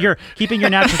easier. Keeping your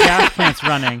natural gas plants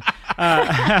running.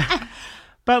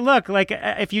 But look,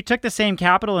 if you took the same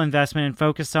capital investment and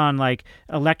focused on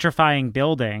electrifying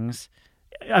buildings,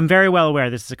 I'm very well aware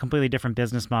this is a completely different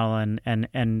business model,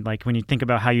 and when you think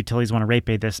about how utilities want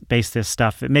to base this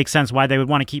stuff, it makes sense why they would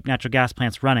want to keep natural gas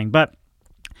plants running. But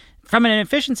from an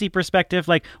efficiency perspective,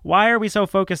 why are we so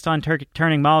focused on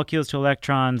turning molecules to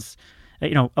electrons,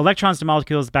 electrons to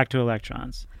molecules back to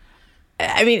electrons?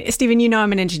 I mean, Stephen,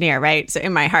 I'm an engineer, right? So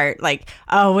in my heart,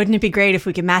 wouldn't it be great if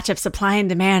we could match up supply and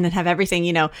demand and have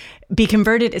everything, be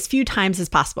converted as few times as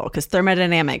possible? Because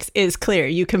thermodynamics is clear.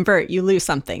 You convert, you lose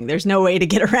something. There's no way to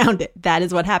get around it. That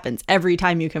is what happens every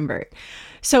time you convert.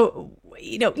 So,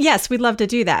 yes, we'd love to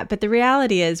do that. But the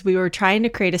reality is we were trying to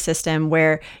create a system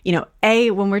where,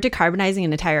 when we're decarbonizing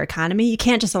an entire economy, you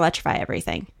can't just electrify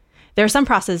everything. There are some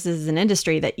processes in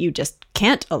industry that you just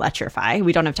can't electrify.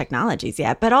 We don't have technologies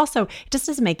yet, but also it just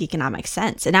doesn't make economic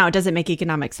sense. And now it doesn't make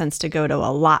economic sense to go to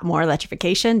a lot more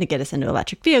electrification to get us into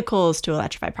electric vehicles, to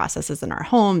electrify processes in our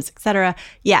homes, et cetera.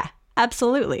 Yeah,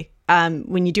 absolutely.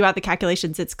 When you do out the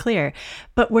calculations, it's clear.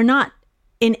 But we're not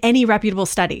in any reputable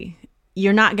study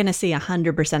you're not going to see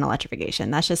 100%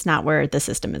 electrification. That's just not where the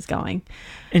system is going.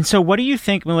 And so what do you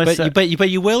think, Melissa? But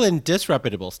you will in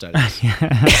disreputable studies.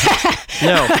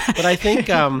 No, but I think,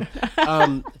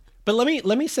 but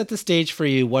let me set the stage for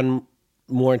you one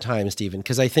more time, Stephen,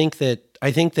 because I think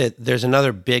that there's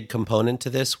another big component to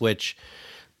this, which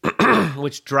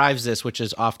drives this, which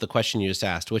is off the question you just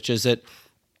asked, which is that,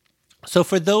 so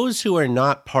for those who are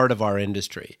not part of our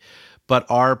industry, but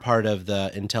are part of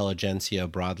the intelligentsia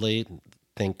broadly,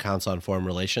 think Council on Foreign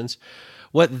Relations,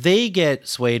 what they get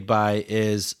swayed by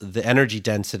is the energy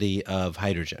density of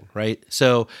hydrogen, right?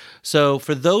 So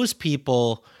for those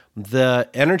people, the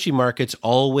energy markets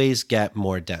always get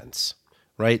more dense,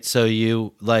 right? So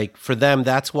for them,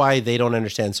 that's why they don't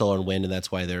understand solar and wind, and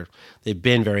that's why they've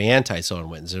been very anti-solar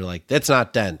and winds. They're like, that's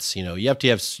not dense. You have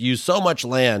to use so much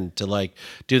land to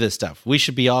do this stuff. We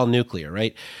should be all nuclear,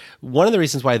 right? One of the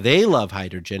reasons why they love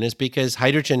hydrogen is because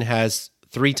hydrogen has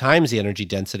 3 times the energy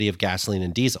density of gasoline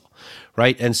and diesel,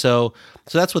 right? And so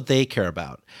that's what they care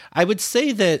about. I would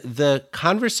say that the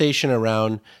conversation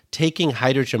around taking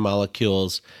hydrogen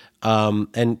molecules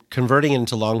and converting it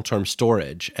into long-term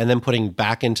storage and then putting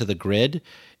back into the grid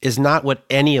is not what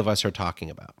any of us are talking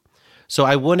about. So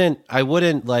I wouldn't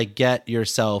get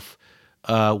yourself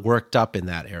worked up in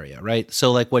that area, right?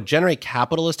 So what Generate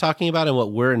Capital is talking about and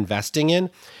what we're investing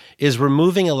in is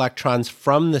removing electrons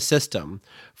from the system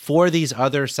for these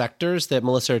other sectors that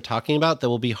Melissa are talking about that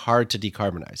will be hard to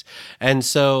decarbonize. And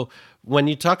so when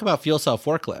you talk about fuel cell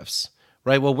forklifts,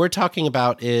 right, what we're talking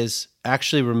about is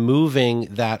actually removing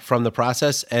that from the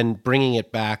process and bringing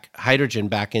it back, hydrogen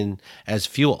back in as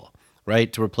fuel,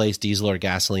 right, to replace diesel or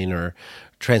gasoline or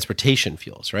transportation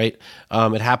fuels, right?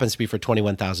 It happens to be for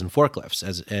 21,000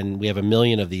 forklifts, and we have 1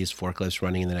 million of these forklifts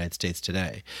running in the United States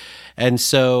today.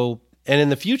 And in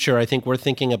the future, I think we're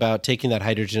thinking about taking that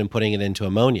hydrogen and putting it into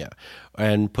ammonia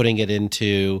and putting it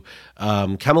into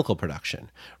chemical production,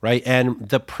 right? And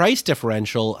the price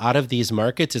differential out of these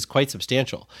markets is quite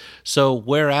substantial. So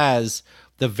whereas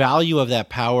the value of that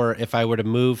power, if I were to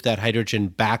move that hydrogen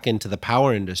back into the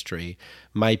power industry,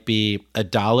 might be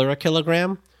 $1 a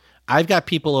kilogram, I've got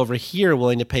people over here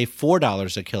willing to pay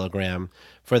 $4 a kilogram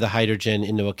for the hydrogen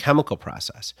into a chemical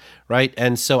process, right?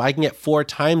 And so I can get 4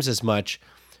 times as much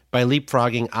by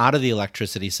leapfrogging out of the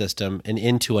electricity system and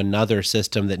into another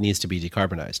system that needs to be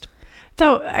decarbonized.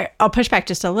 So I'll push back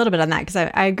just a little bit on that because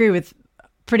I agree with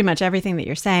pretty much everything that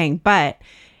you're saying. But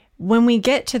when we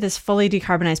get to this fully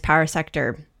decarbonized power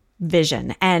sector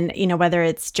vision, and whether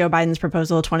it's Joe Biden's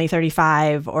proposal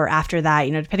 2035 or after that,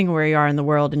 depending on where you are in the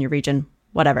world and your region,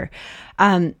 whatever,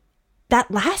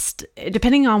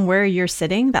 depending on where you're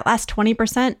sitting, that last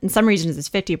 20%, in some regions it's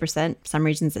 50%, some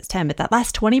regions it's 10%, but that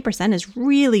last 20% is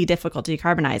really difficult to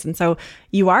decarbonize. And so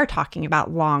you are talking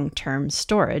about long-term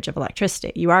storage of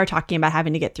electricity. You are talking about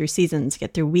having to get through seasons,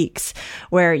 get through weeks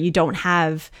where you don't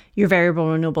have your variable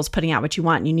renewables putting out what you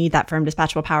want. And you need that firm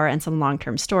dispatchable power and some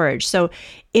long-term storage. So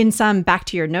back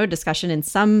to your node discussion, in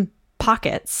some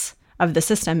pockets of the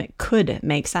system, it could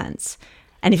make sense.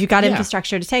 And if you've got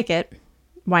infrastructure to take it,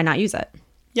 why not use it?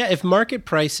 Yeah, if market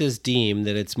prices deem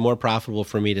that it's more profitable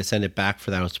for me to send it back for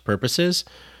those purposes,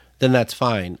 then that's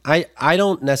fine. I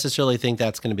don't necessarily think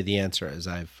that's going to be the answer, as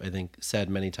I think said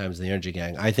many times in the Energy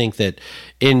Gang. I think that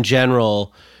in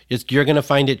general, you're going to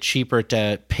find it cheaper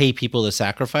to pay people to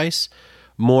sacrifice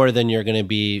more than you're going to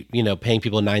be, paying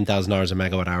people $9,000 a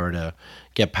megawatt hour to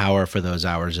get power for those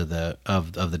hours of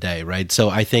the day, right? So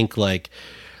I think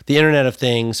the Internet of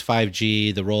Things,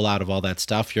 5G, the rollout of all that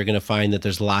stuff, you're going to find that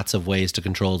there's lots of ways to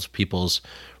control people's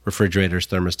refrigerators,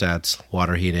 thermostats,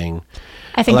 water heating,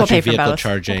 I think electric we'll pay for vehicle both.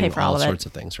 charging, We'll pay for all of sorts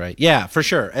of things, right? Yeah, for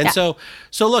sure. And so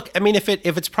look, I mean, if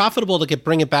it's profitable to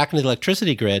bring it back into the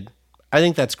electricity grid, I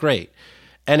think that's great.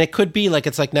 And it could be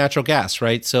it's like natural gas,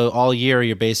 right? So all year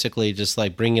you're basically just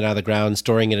bringing it out of the ground,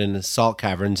 storing it in the salt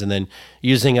caverns, and then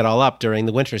using it all up during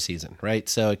the winter season, right?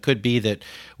 So it could be that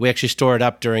we actually store it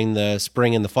up during the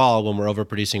spring and the fall when we're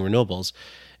overproducing renewables,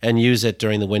 and use it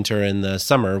during the winter and the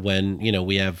summer when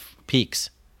we have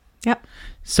peaks. Yep.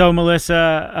 So,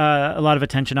 Melissa, a lot of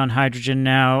attention on hydrogen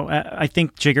now. I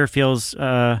think Jigger feels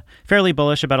fairly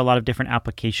bullish about a lot of different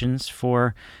applications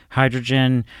for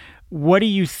hydrogen. What do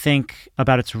you think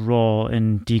about its role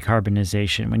in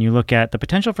decarbonization when you look at the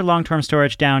potential for long-term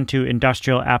storage down to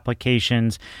industrial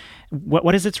applications?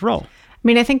 What is its role? I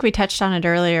mean, I think we touched on it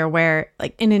earlier where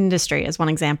in industry as one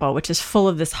example, which is full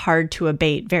of this hard to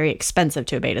abate, very expensive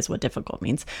to abate is what difficult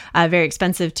means, very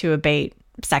expensive to abate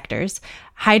sectors.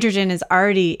 Hydrogen is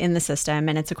already in the system,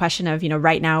 and it's a question of,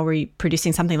 right now we're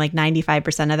producing something like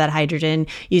 95% of that hydrogen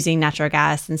using natural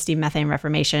gas and steam methane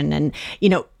reformation. And,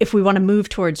 if we want to move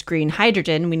towards green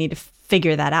hydrogen, we need to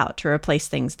figure that out to replace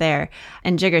things there.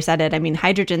 And Jigger said it. I mean,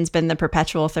 hydrogen's been the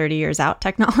perpetual 30 years out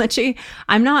technology.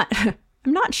 I'm not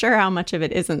sure how much of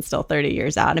it isn't still 30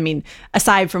 years out. I mean,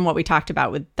 aside from what we talked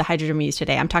about with the hydrogen we use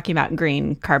today, I'm talking about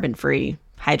green, carbon-free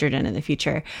hydrogen in the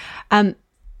future.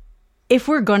 If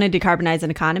we're going to decarbonize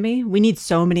an economy, we need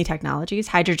so many technologies.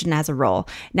 Hydrogen has a role.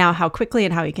 Now, how quickly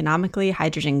and how economically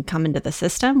hydrogen can come into the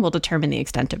system will determine the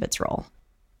extent of its role.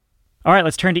 All right,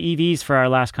 let's turn to EVs for our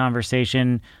last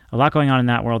conversation. A lot going on in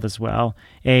that world as well.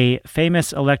 A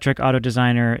famous electric auto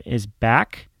designer is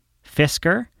back,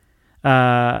 Fisker,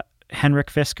 Henrik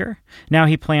Fisker. Now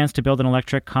he plans to build an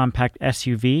electric compact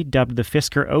SUV dubbed the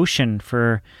Fisker Ocean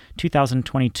for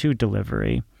 2022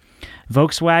 delivery.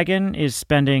 Volkswagen is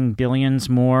spending billions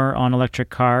more on electric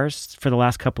cars for the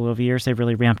last couple of years. They've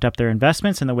really ramped up their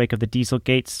investments in the wake of the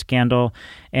Dieselgate scandal,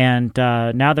 and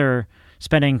now they're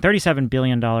spending $37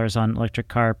 billion on electric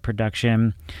car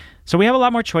production. So we have a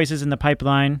lot more choices in the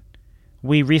pipeline.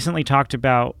 We recently talked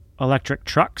about electric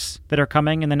trucks that are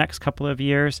coming in the next couple of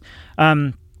years.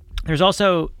 There's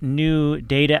also new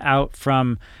data out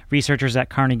from researchers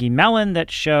at Carnegie Mellon that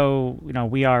show,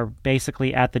 we are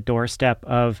basically at the doorstep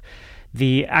of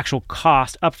the actual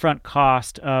upfront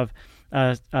cost of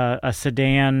a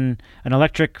sedan, an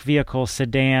electric vehicle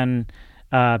sedan,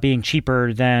 being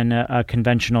cheaper than a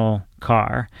conventional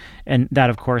car. And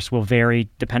that, of course, will vary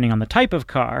depending on the type of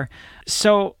car.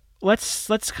 So let's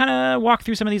kind of walk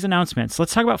through some of these announcements.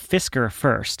 Let's talk about Fisker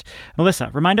first.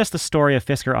 Melissa, remind us the story of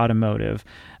Fisker Automotive.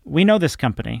 We know this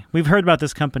company. We've heard about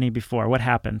this company before. What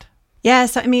happened? Yeah,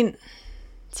 so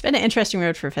it's been an interesting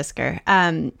road for Fisker.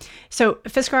 So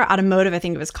Fisker Automotive, I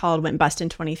think it was called, went bust in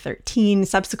 2013.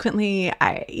 Subsequently,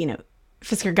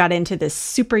 Fisker got into this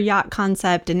super yacht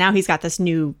concept, and now he's got this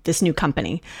new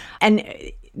company.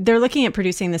 And they're looking at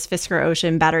producing this Fisker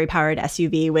Ocean battery-powered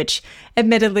SUV, which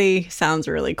admittedly sounds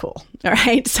really cool. All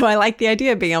right. So I like the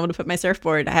idea of being able to put my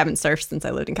surfboard. I haven't surfed since I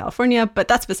lived in California, but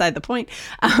that's beside the point.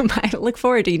 I look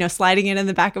forward to, sliding it in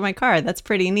the back of my car. That's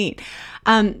pretty neat.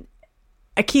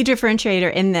 A key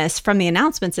differentiator in this, from the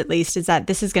announcements at least, is that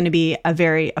this is going to be a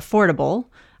very affordable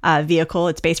vehicle.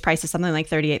 Its base price is something like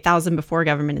 $38,000 before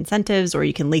government incentives, or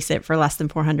you can lease it for less than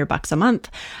 $400 a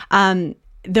month.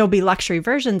 There'll be luxury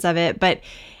versions of it, but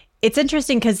it's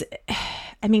interesting because,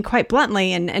 quite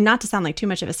bluntly, and not to sound like too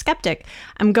much of a skeptic,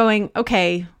 I'm going,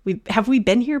 okay, have we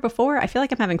been here before? I feel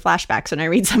like I'm having flashbacks when I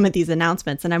read some of these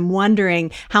announcements, and I'm wondering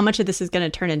how much of this is going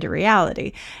to turn into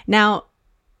reality. Now,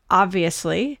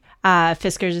 obviously,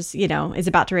 Fisker's, is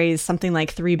about to raise something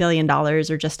like $3 billion or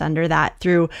just under that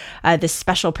through this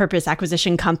special purpose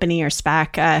acquisition company, or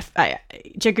SPAC.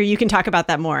 Jigger, you can talk about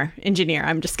that more. Engineer,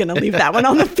 I'm just going to leave that one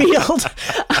on the field.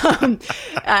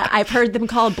 I've heard them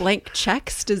called blank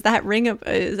checks. Does that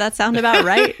sound about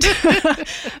right?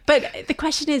 But the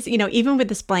question is, even with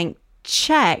this blank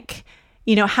check,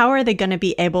 how are they going to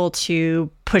be able to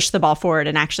push the ball forward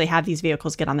and actually have these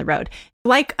vehicles get on the road?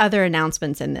 Like other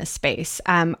announcements in this space,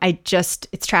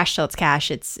 it's trash till it's cash.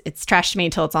 It's trash to me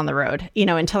until it's on the road,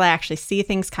 until I actually see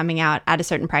things coming out at a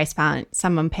certain price point,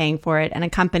 someone paying for it, and a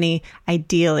company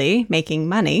ideally making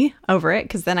money over it,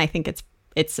 because then I think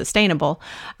it's sustainable,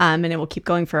 and it will keep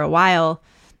going for a while.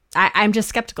 I'm just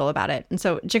skeptical about it. And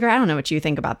so, Jigger, I don't know what you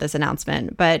think about this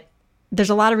announcement, but there's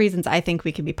a lot of reasons I think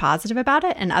we can be positive about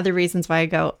it, and other reasons why I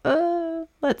go,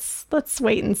 let's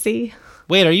wait and see.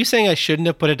 Wait, are you saying I shouldn't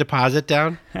have put a deposit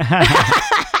down?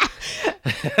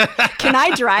 Can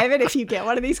I drive it if you get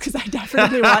one of these? Because I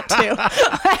definitely want to.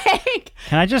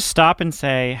 Can I just stop and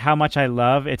say how much I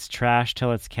love it's trash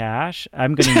till it's cash?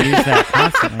 I'm going to use that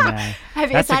constantly now.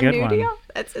 That's a good one.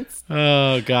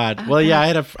 Oh, God. Well,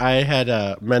 yeah, I had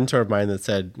a mentor of mine that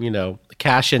said,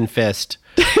 cash in fist.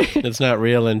 It's not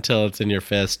real until it's in your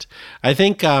fist. I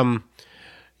think, I'm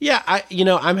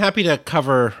happy to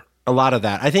cover a lot of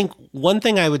that. I think one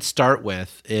thing I would start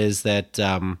with is that,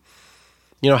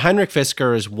 Henrik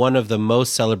Fisker is one of the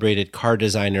most celebrated car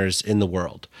designers in the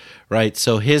world, right?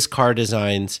 So his car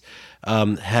designs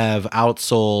have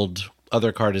outsold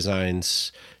other car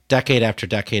designs decade after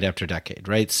decade after decade,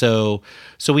 right? So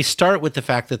we start with the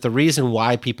fact that the reason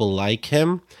why people like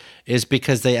him is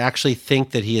because they actually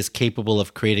think that he is capable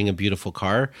of creating a beautiful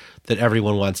car that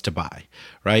everyone wants to buy,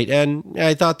 right? And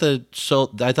I thought the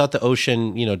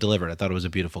Ocean, delivered. I thought it was a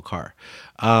beautiful car.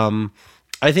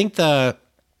 I think the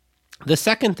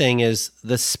second thing is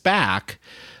the SPAC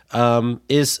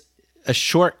is a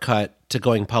shortcut to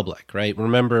going public, right?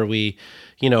 Remember, we,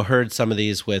 heard some of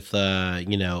these with,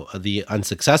 the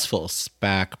unsuccessful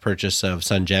SPAC purchase of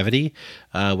Sungevity,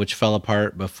 which fell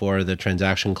apart before the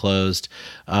transaction closed.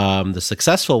 The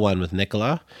successful one with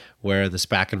Nikola, where the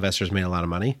SPAC investors made a lot of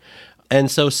money. And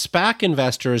so SPAC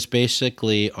investors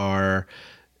basically are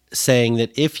saying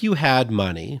that if you had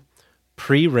money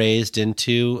pre-raised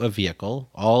into a vehicle,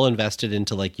 all invested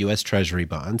into like U.S. Treasury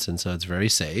bonds, and so it's very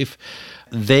safe,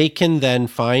 they can then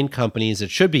find companies that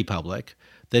should be public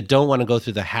that don't want to go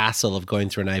through the hassle of going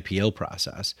through an IPO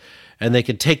process. And they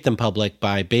could take them public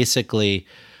by basically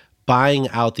buying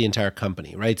out the entire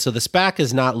company, right? So the SPAC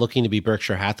is not looking to be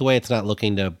Berkshire Hathaway. It's not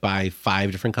looking to buy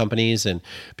 5 different companies and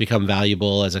become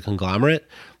valuable as a conglomerate.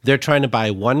 They're trying to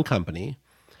buy one company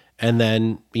and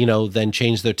then, then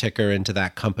change their ticker into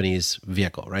that company's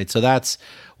vehicle, right? So that's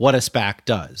what a SPAC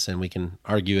does. And we can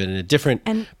argue it in a different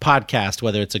podcast,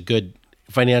 whether it's a good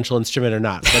financial instrument or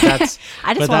not. But that's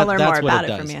I just want to learn more about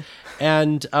it from you.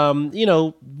 And,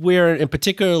 we're in a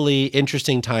particularly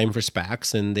interesting time for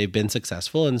SPACs, and they've been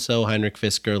successful. And so Heinrich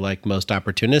Fisker, like most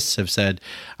opportunists, have said,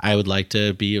 I would like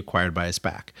to be acquired by a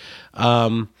SPAC.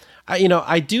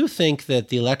 I do think that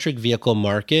the electric vehicle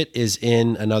market is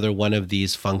in another one of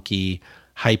these funky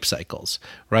hype cycles,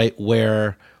 right?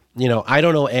 Where, I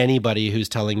don't know anybody who's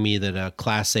telling me that a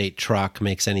Class 8 truck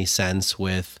makes any sense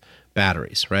with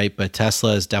batteries, right? But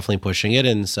Tesla is definitely pushing it,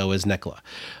 and so is Nikola.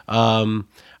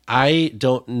 I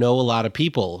don't know a lot of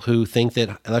people who think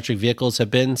that electric vehicles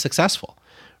have been successful,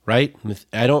 right?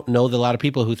 I don't know a lot of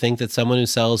people who think that someone who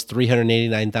sells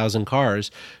 389,000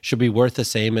 cars should be worth the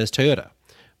same as Toyota.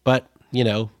 But,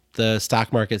 the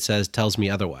stock market tells me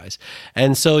otherwise.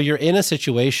 And so you're in a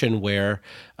situation where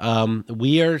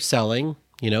we are selling,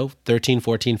 13,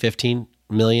 14, 15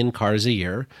 million cars a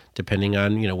year, depending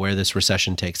on, where this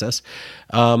recession takes us,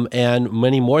 and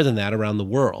many more than that around the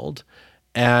world.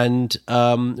 And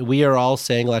we are all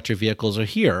saying electric vehicles are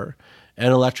here,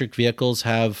 and electric vehicles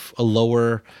have a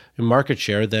lower market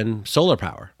share than solar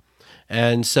power.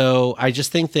 And so I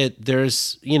just think that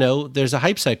there's a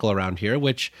hype cycle around here,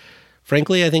 which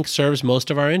frankly, I think serves most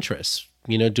of our interests.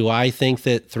 Do I think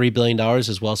that $3 billion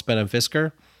is well spent on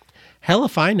Fisker? Hell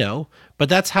if I know, but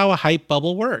that's how a hype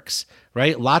bubble works,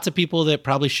 right? Lots of people that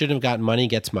probably shouldn't have gotten money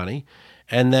gets money.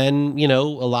 And then, a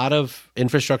lot of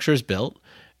infrastructure is built.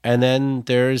 And then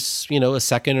there's, a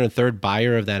second or third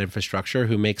buyer of that infrastructure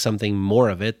who makes something more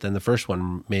of it than the first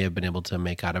one may have been able to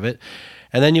make out of it.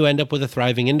 And then you end up with a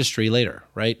thriving industry later,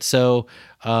 right? So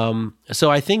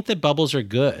I think that bubbles are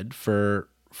good for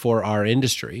our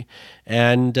industry.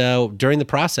 And during the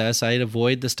process, I'd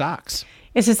avoid the stocks.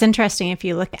 It's just interesting if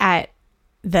you look at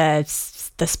the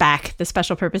SPAC, the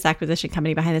special purpose acquisition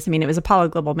company behind this. I mean, it was Apollo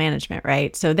Global Management,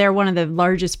 right? So they're one of the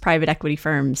largest private equity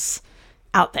firms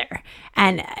out there.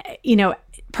 And,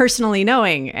 personally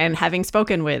knowing and having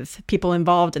spoken with people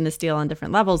involved in this deal on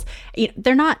different levels,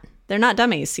 they're not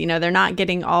dummies. They're not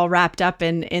getting all wrapped up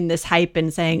in this hype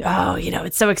and saying, oh,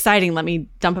 it's so exciting, let me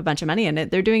dump a bunch of money in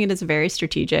it. They're doing it as a very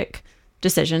strategic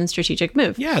decision, strategic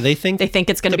move. Yeah, they think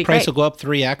it's going to be great. The price will go up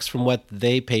 3x from what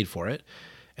they paid for it,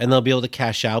 and they'll be able to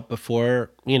cash out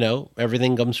before,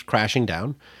 everything comes crashing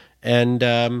down. And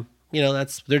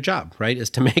that's their job, right? Is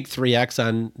to make 3x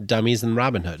on dummies and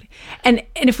Robinhood. And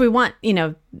if we want,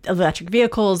 electric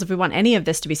vehicles, if we want any of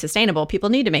this to be sustainable, people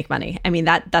need to make money. I mean,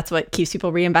 that's what keeps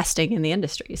people reinvesting in the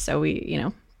industry. So we,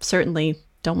 certainly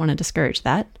don't want to discourage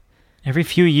that. Every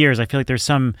few years, I feel like there's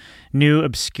some new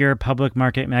obscure public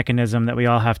market mechanism that we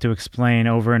all have to explain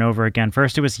over and over again.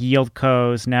 First, it was yield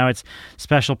cos. Now it's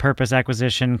special purpose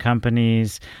acquisition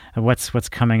companies. What's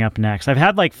coming up next? I've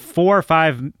had like 4 or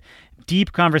 5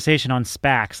 deep conversation on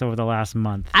SPACs over the last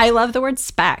month. I love the word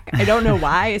SPAC. I don't know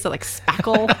why. Is it like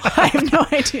spackle? I have no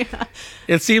idea.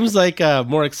 It seems like a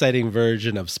more exciting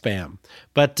version of spam.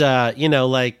 But,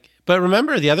 but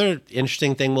remember, the other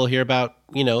interesting thing we'll hear about,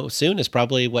 soon is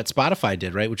probably what Spotify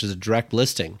did, right? Which is a direct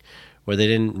listing where they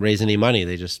didn't raise any money.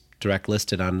 They just direct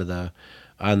listed on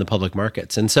the public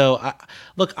markets. And so,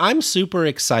 I'm super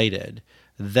excited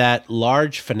that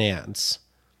large finance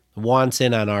wants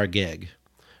in on our gig.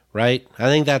 Right? I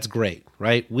think that's great,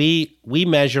 right? We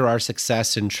measure our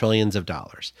success in trillions of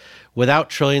dollars. Without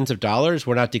trillions of dollars,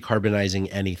 we're not decarbonizing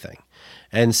anything.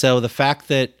 And so the fact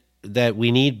that we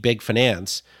need big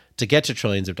finance to get to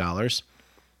trillions of dollars,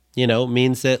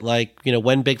 means that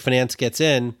when big finance gets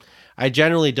in, I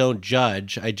generally don't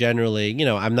judge. I generally,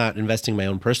 I'm not investing my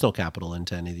own personal capital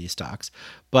into any of these stocks,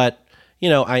 but,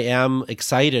 I am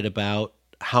excited about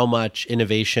how much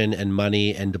innovation and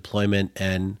money and deployment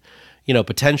and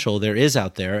potential there is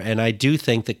out there. And I do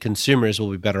think that consumers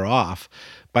will be better off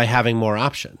by having more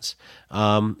options.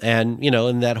 And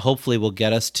that hopefully will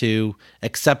get us to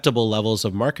acceptable levels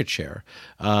of market share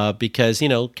because,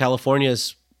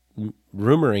 California's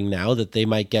rumoring now that they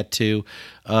might get to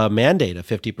mandate a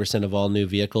 50% of all new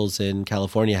vehicles in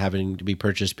California having to be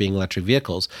purchased being electric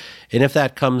vehicles. And if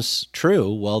that comes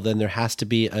true, well, then there has to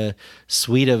be a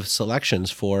suite of selections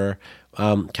for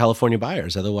California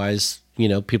buyers. Otherwise,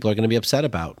 people are going to be upset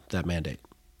about that mandate.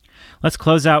 Let's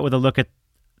close out with a look at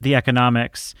the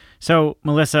economics. So,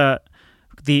 Melissa,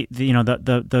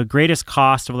 the greatest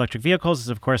cost of electric vehicles is,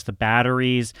 of course, the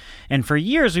batteries. And for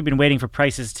years, we've been waiting for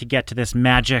prices to get to this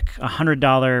magic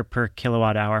 $100 per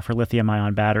kilowatt hour for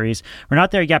lithium-ion batteries. We're not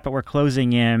there yet, but we're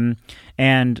closing in.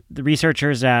 And the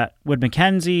researchers at Wood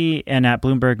Mackenzie and at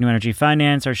Bloomberg New Energy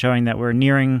Finance are showing that we're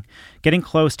getting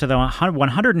close to the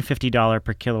 $150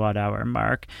 per kilowatt hour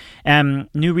mark. And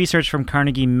new research from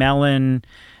Carnegie Mellon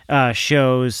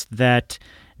shows that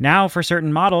now for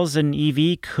certain models, an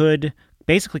EV could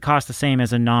basically cost the same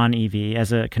as a non-EV,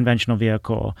 as a conventional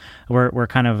vehicle. We're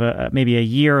kind of maybe a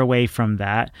year away from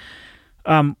that.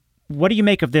 What do you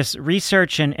make of this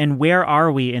research, and where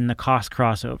are we in the cost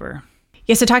crossover?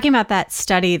 Yeah, so talking about that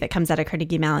study that comes out of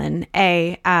Carnegie Mellon,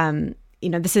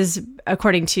 this is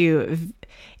according to,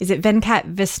 is it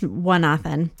Venkat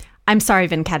Viswanathan? I'm sorry,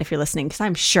 Venkat, if you're listening, because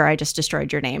I'm sure I just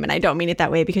destroyed your name, and I don't mean it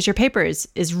that way, because your paper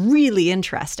is really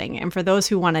interesting. And for those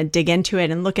who want to dig into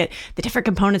it and look at the different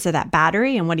components of that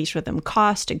battery and what each of them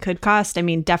cost and could cost,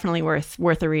 definitely worth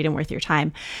a read and worth your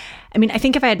time. I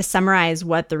think if I had to summarize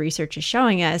what the research is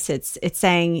showing us, it's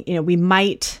saying,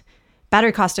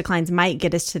 battery cost declines might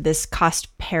get us to this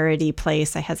cost parity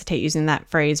place. I hesitate using that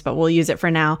phrase, but we'll use it for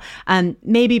now.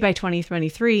 Maybe by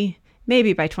 2023,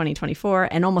 maybe by 2024,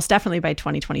 and almost definitely by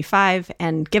 2025.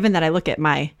 And given that I look at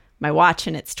my watch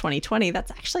and it's 2020,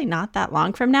 that's actually not that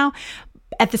long from now.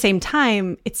 At the same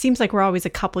time, it seems like we're always a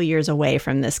couple years away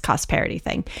from this cost parity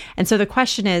thing. And so the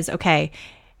question is, okay,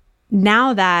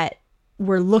 now that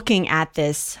we're looking at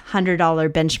this $100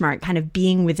 benchmark kind of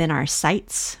being within our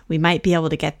sights, we might be able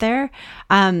to get there.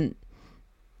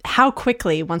 How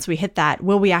quickly, once we hit that,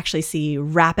 will we actually see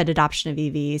rapid adoption of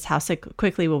EVs? How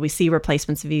quickly will we see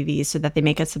replacements of EVs so that they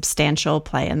make a substantial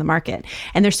play in the market?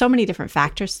 And there's so many different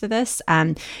factors to this.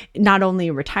 Not only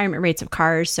retirement rates of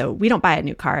cars. So we don't buy a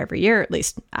new car every year, at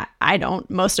least I don't.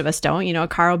 Most of us don't. A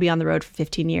car will be on the road for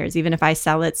 15 years. Even if I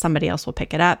sell it, somebody else will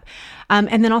pick it up.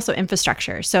 And then also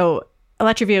infrastructure. So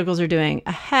electric vehicles are doing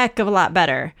a heck of a lot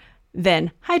better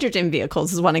than hydrogen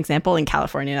vehicles is one example in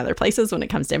California and other places when it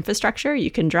comes to infrastructure.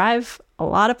 You can drive a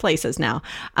lot of places now.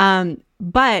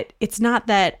 But it's not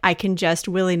that I can just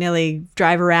willy-nilly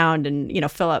drive around and,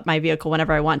 fill up my vehicle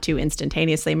whenever I want to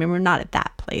instantaneously. We're not at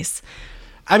that place.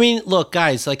 Look,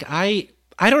 guys, I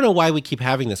don't know why we keep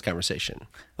having this conversation.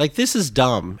 This is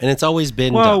dumb, and it's always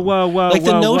been dumb.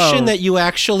 The notion that you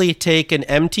actually take an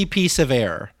empty piece of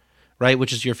air, right,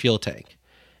 which is your fuel tank,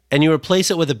 and you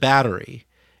replace it with a battery,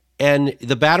 and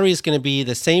the battery is going to be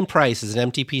the same price as an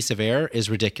empty piece of air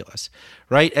is ridiculous,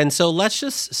 right? And so let's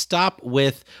just stop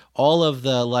with all of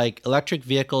the electric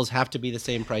vehicles have to be the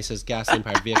same price as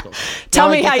gasoline-powered vehicles. Tell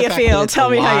me how you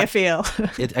feel.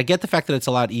 I get the fact that it's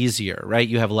a lot easier, right?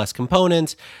 You have less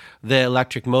components. The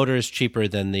electric motor is cheaper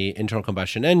than the internal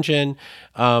combustion engine.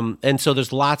 And so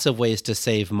there's lots of ways to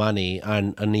save money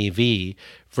on an EV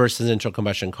versus an internal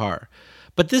combustion car.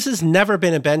 But this has never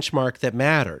been a benchmark that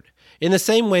mattered. In the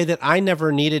same way that I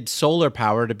never needed solar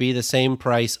power to be the same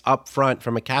price up front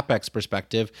from a CapEx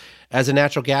perspective as a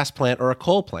natural gas plant or a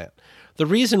coal plant. The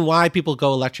reason why people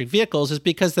go electric vehicles is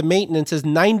because the maintenance is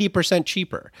 90%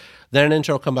 cheaper than an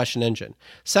internal combustion engine.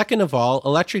 Second of all,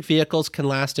 electric vehicles can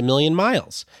last 1 million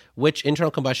miles, which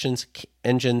internal combustion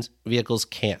engine vehicles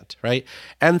can't, right?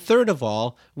 And third of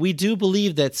all, we do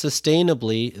believe that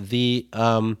sustainably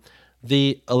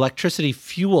the electricity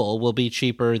fuel will be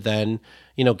cheaper than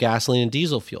gasoline and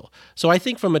diesel fuel. So I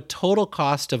think from a total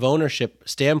cost of ownership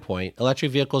standpoint,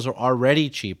 electric vehicles are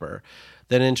already cheaper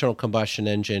than internal combustion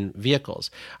engine vehicles.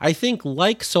 I think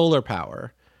like solar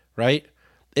power, right?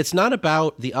 It's not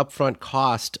about the upfront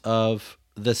cost of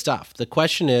the stuff. The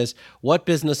question is, what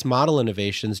business model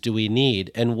innovations do we need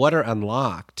and what are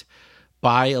unlocked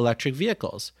by electric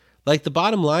vehicles? The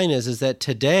bottom line is that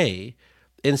today,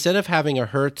 instead of having a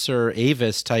Hertz or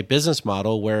Avis type business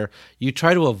model where you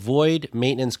try to avoid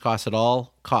maintenance costs at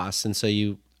all costs, and so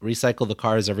you recycle the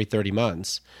cars every 30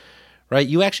 months, right?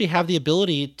 You actually have the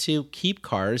ability to keep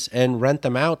cars and rent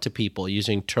them out to people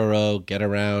using Turo,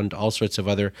 Getaround, all sorts of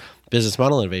other business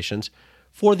model innovations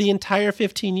for the entire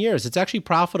 15 years. It's actually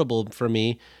profitable for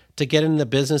me to get in the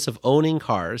business of owning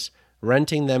cars,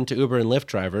 renting them to Uber and Lyft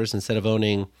drivers instead of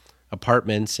owning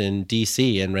apartments in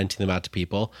DC and renting them out to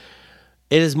people.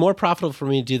 It is more profitable for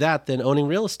me to do that than owning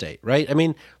real estate, right? I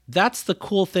mean, that's the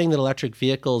cool thing that electric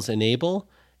vehicles enable.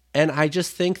 And I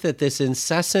just think that this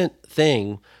incessant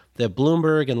thing that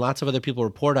Bloomberg and lots of other people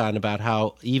report on about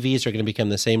how EVs are going to become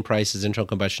the same price as internal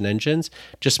combustion engines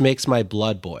just makes my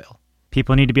blood boil.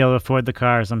 People need to be able to afford the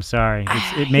cars. I'm sorry.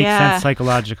 It makes sense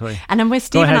psychologically. And I'm with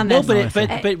Stephen on this.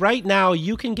 No, but right now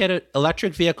you can get an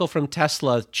electric vehicle from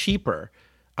Tesla cheaper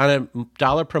on a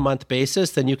 $1 per month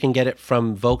basis than you can get it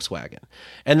from Volkswagen.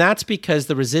 And that's because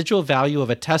the residual value of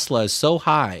a Tesla is so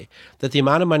high that the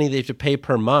amount of money they have to pay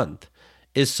per month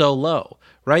is so low,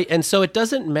 right? And so it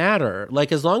doesn't matter.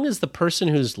 Like, as long as the person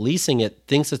who's leasing it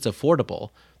thinks it's affordable,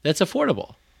 that's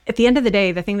affordable. At the end of the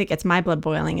day, the thing that gets my blood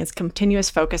boiling is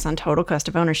continuous focus on total cost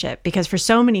of ownership, because for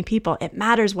so many people, it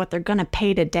matters what they're going to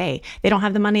pay today. They don't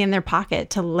have the money in their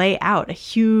pocket to lay out a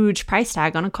huge price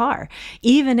tag on a car,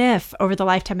 even if over the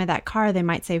lifetime of that car, they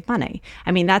might save money.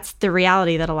 I mean, that's the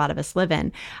reality that a lot of us live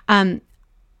in.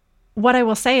 What I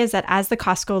will say is that as the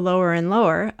costs go lower and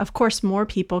lower, of course, more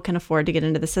people can afford to get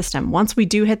into the system. Once we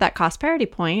do hit that cost parity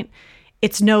point,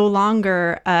 it's no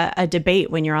longer a debate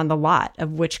when you're on the lot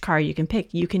of which car you can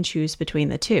pick. You can choose between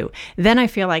the two. Then I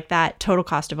feel like that total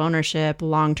cost of ownership,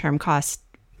 long-term cost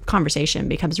conversation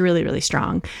becomes really, really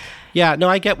strong. Yeah, no,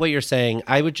 I get what you're saying.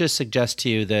 I would just suggest to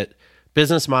you that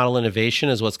business model innovation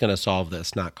is what's going to solve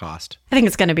this, not cost. I think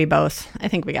it's going to be both. I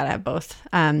think we got to have both.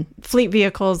 Fleet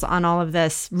vehicles on all of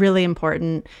this, really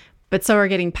important. But so are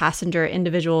getting passenger,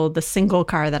 individual, the single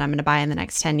car that I'm going to buy in the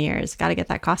next 10 years. Got to get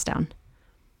that cost down.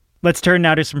 Let's turn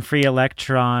now to some free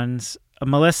electrons.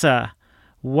 Melissa,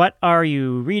 what are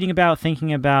you reading about,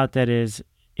 thinking about that is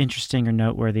interesting or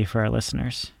noteworthy for our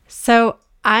listeners? So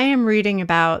I am reading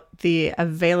about the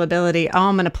availability,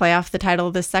 I'm going to play off the title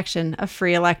of this section, of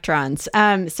free electrons.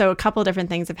 So a couple of different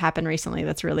things have happened recently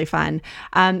that's really fun.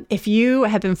 If you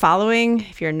have been following,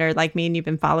 if you're a nerd like me and you've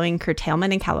been following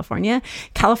curtailment in California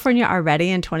already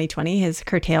in 2020 has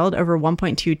curtailed over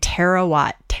 1.2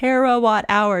 terawatt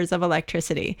hours of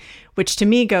electricity, which to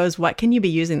me goes, what can you be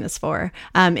using this for?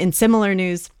 In similar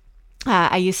news,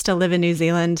 I used to live in New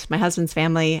Zealand. My husband's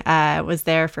family was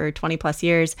there for 20 plus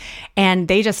years. And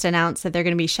they just announced that they're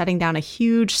going to be shutting down a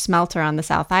huge smelter on the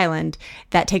South Island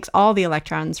that takes all the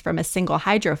electrons from a single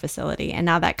hydro facility. And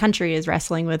now that country is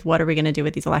wrestling with, what are we going to do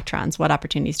with these electrons? What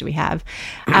opportunities do we have?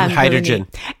 Hydrogen.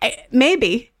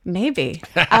 Maybe.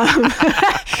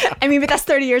 I mean, but that's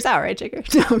 30 years out, right, Jigger?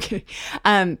 No, okay.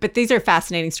 But these are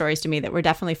fascinating stories to me that we're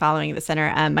definitely following at the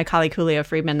center. My colleague Julio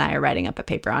Friedman and I are writing up a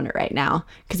paper on it right now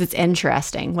because it's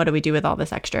interesting. What do we do with all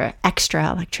this extra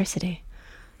electricity?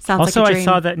 Sounds also, like a dream.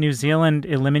 I saw that New Zealand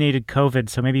eliminated COVID,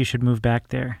 so maybe you should move back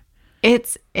there.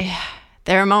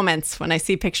 There are moments when I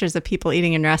see pictures of people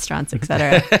eating in restaurants,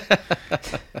 etc.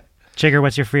 Jigger,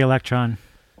 what's your free electron?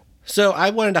 So I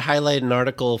wanted to highlight an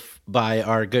article by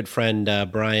our good friend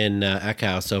Brian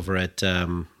Eckhouse over at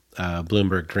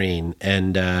Bloomberg Green.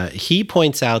 And he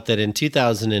points out that in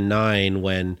 2009,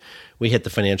 when we hit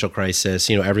the financial crisis,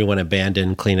 everyone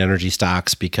abandoned clean energy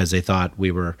stocks because they thought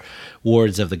we were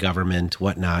wards of the government,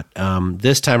 whatnot.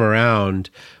 This time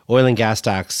around, oil and gas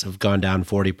stocks have gone down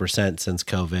 40% since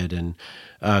COVID,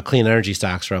 and clean energy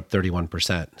stocks are up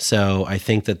 31%. So I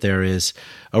think that there is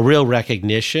a real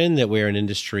recognition that we're an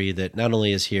industry that not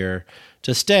only is here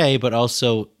to stay, but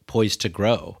also poised to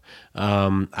grow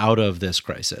out of this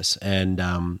crisis. And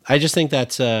I just think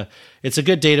it's a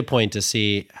good data point to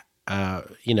see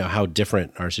how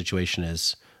different our situation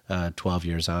is 12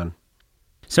 years on.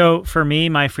 So for me,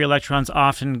 my free electrons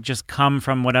often just come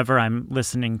from whatever I'm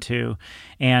listening to.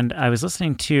 And I was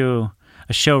listening to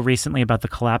a show recently about the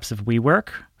collapse of WeWork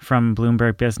from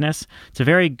Bloomberg Business. It's a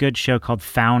very good show called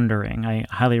Foundering. I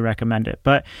highly recommend it.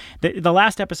 But the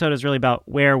last episode is really about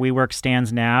where WeWork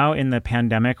stands now in the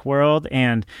pandemic world.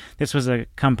 And this was a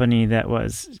company that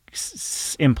was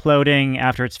imploding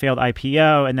after its failed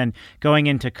IPO. And then going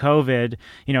into COVID,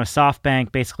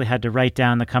 SoftBank basically had to write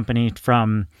down the company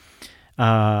from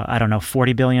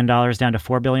 $40 billion down to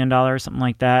 $4 billion, something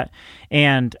like that.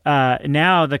 And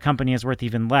now the company is worth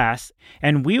even less.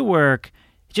 And WeWork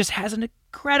just has an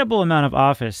incredible amount of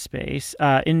office space.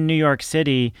 In New York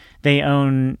City, they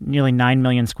own nearly 9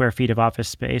 million square feet of office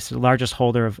space, the largest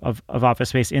holder of office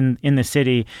space in the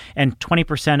city. And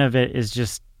 20% of it is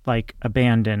just like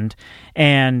abandoned.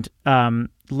 And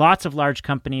lots of large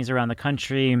companies around the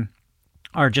country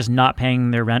are just not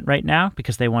paying their rent right now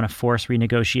because they want to force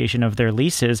renegotiation of their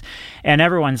leases. And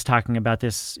everyone's talking about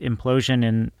this implosion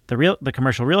in the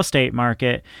commercial real estate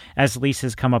market as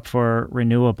leases come up for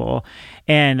renewable.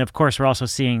 And of course, we're also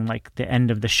seeing like the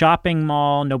end of the shopping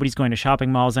mall. Nobody's going to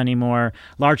shopping malls anymore.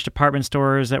 Large department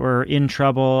stores that were in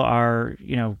trouble are,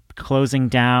 closing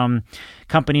down.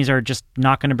 Companies are just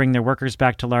not going to bring their workers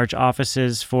back to large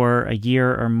offices for a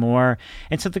year or more.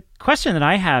 And so the question that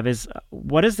I have is,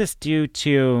 what does this do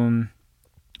to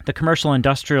the commercial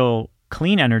industrial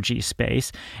clean energy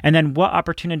space? And then what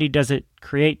opportunity does it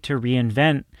create to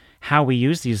reinvent how we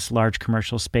use these large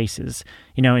commercial spaces?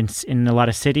 In a lot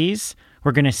of cities,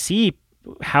 we're going to see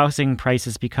housing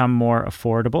prices become more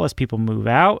affordable as people move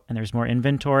out and there's more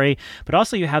inventory. But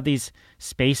also you have these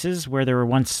spaces where there were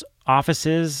once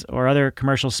offices or other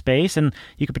commercial space, and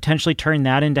you could potentially turn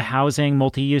that into housing,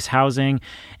 multi-use housing.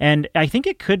 And I think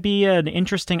it could be an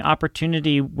interesting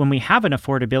opportunity when we have an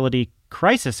affordability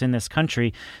crisis in this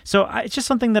country. So it's just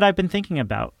something that I've been thinking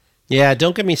about. Yeah,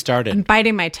 don't get me started. I'm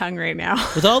biting my tongue right now.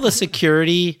 With all the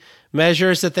security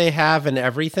measures that they have and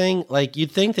everything, like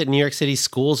you'd think that New York City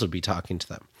schools would be talking to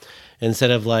them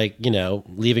instead of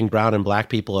leaving brown and black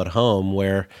people at home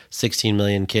where 16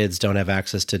 million kids don't have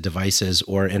access to devices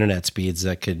or internet speeds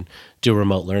that could do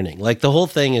remote learning. Like the whole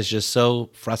thing is just so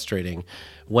frustrating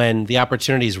when the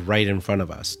opportunity is right in front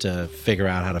of us to figure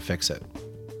out how to fix it.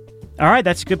 All right,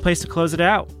 that's a good place to close it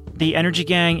out. The Energy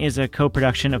Gang is a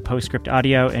co-production of Postscript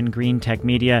Audio and Green Tech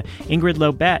Media. Ingrid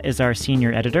Lobet is our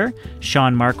senior editor.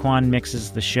 Sean Marquand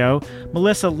mixes the show.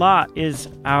 Melissa Lott is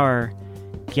our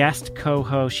guest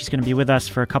co-host. She's going to be with us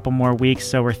for a couple more weeks,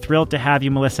 so we're thrilled to have you,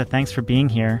 Melissa. Thanks for being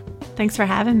here. Thanks for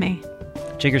having me.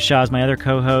 Jigger Shaw is my other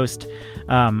co-host.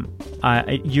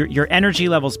 Your energy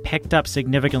levels picked up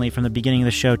significantly from the beginning of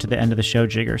the show to the end of the show,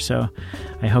 Jigger, so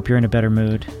I hope you're in a better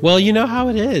mood. Well, you know how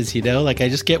it is, I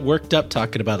just get worked up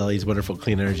talking about all these wonderful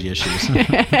clean energy issues.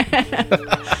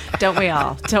 Don't we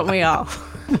all?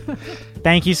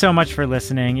 Thank you so much for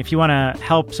listening. If you want to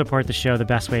help support the show, the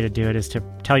best way to do it is to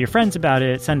tell your friends about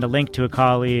it, send a link to a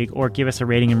colleague, or give us a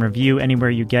rating and review anywhere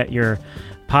you get your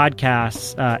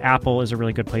podcasts. Apple is a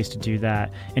really good place to do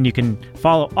that. And you can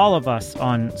follow all of us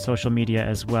on social media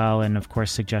as well, and of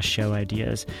course, suggest show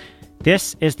ideas.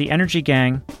 This is The Energy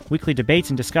Gang, weekly debates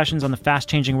and discussions on the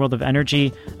fast-changing world of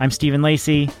energy. I'm Stephen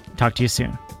Lacey. Talk to you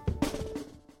soon.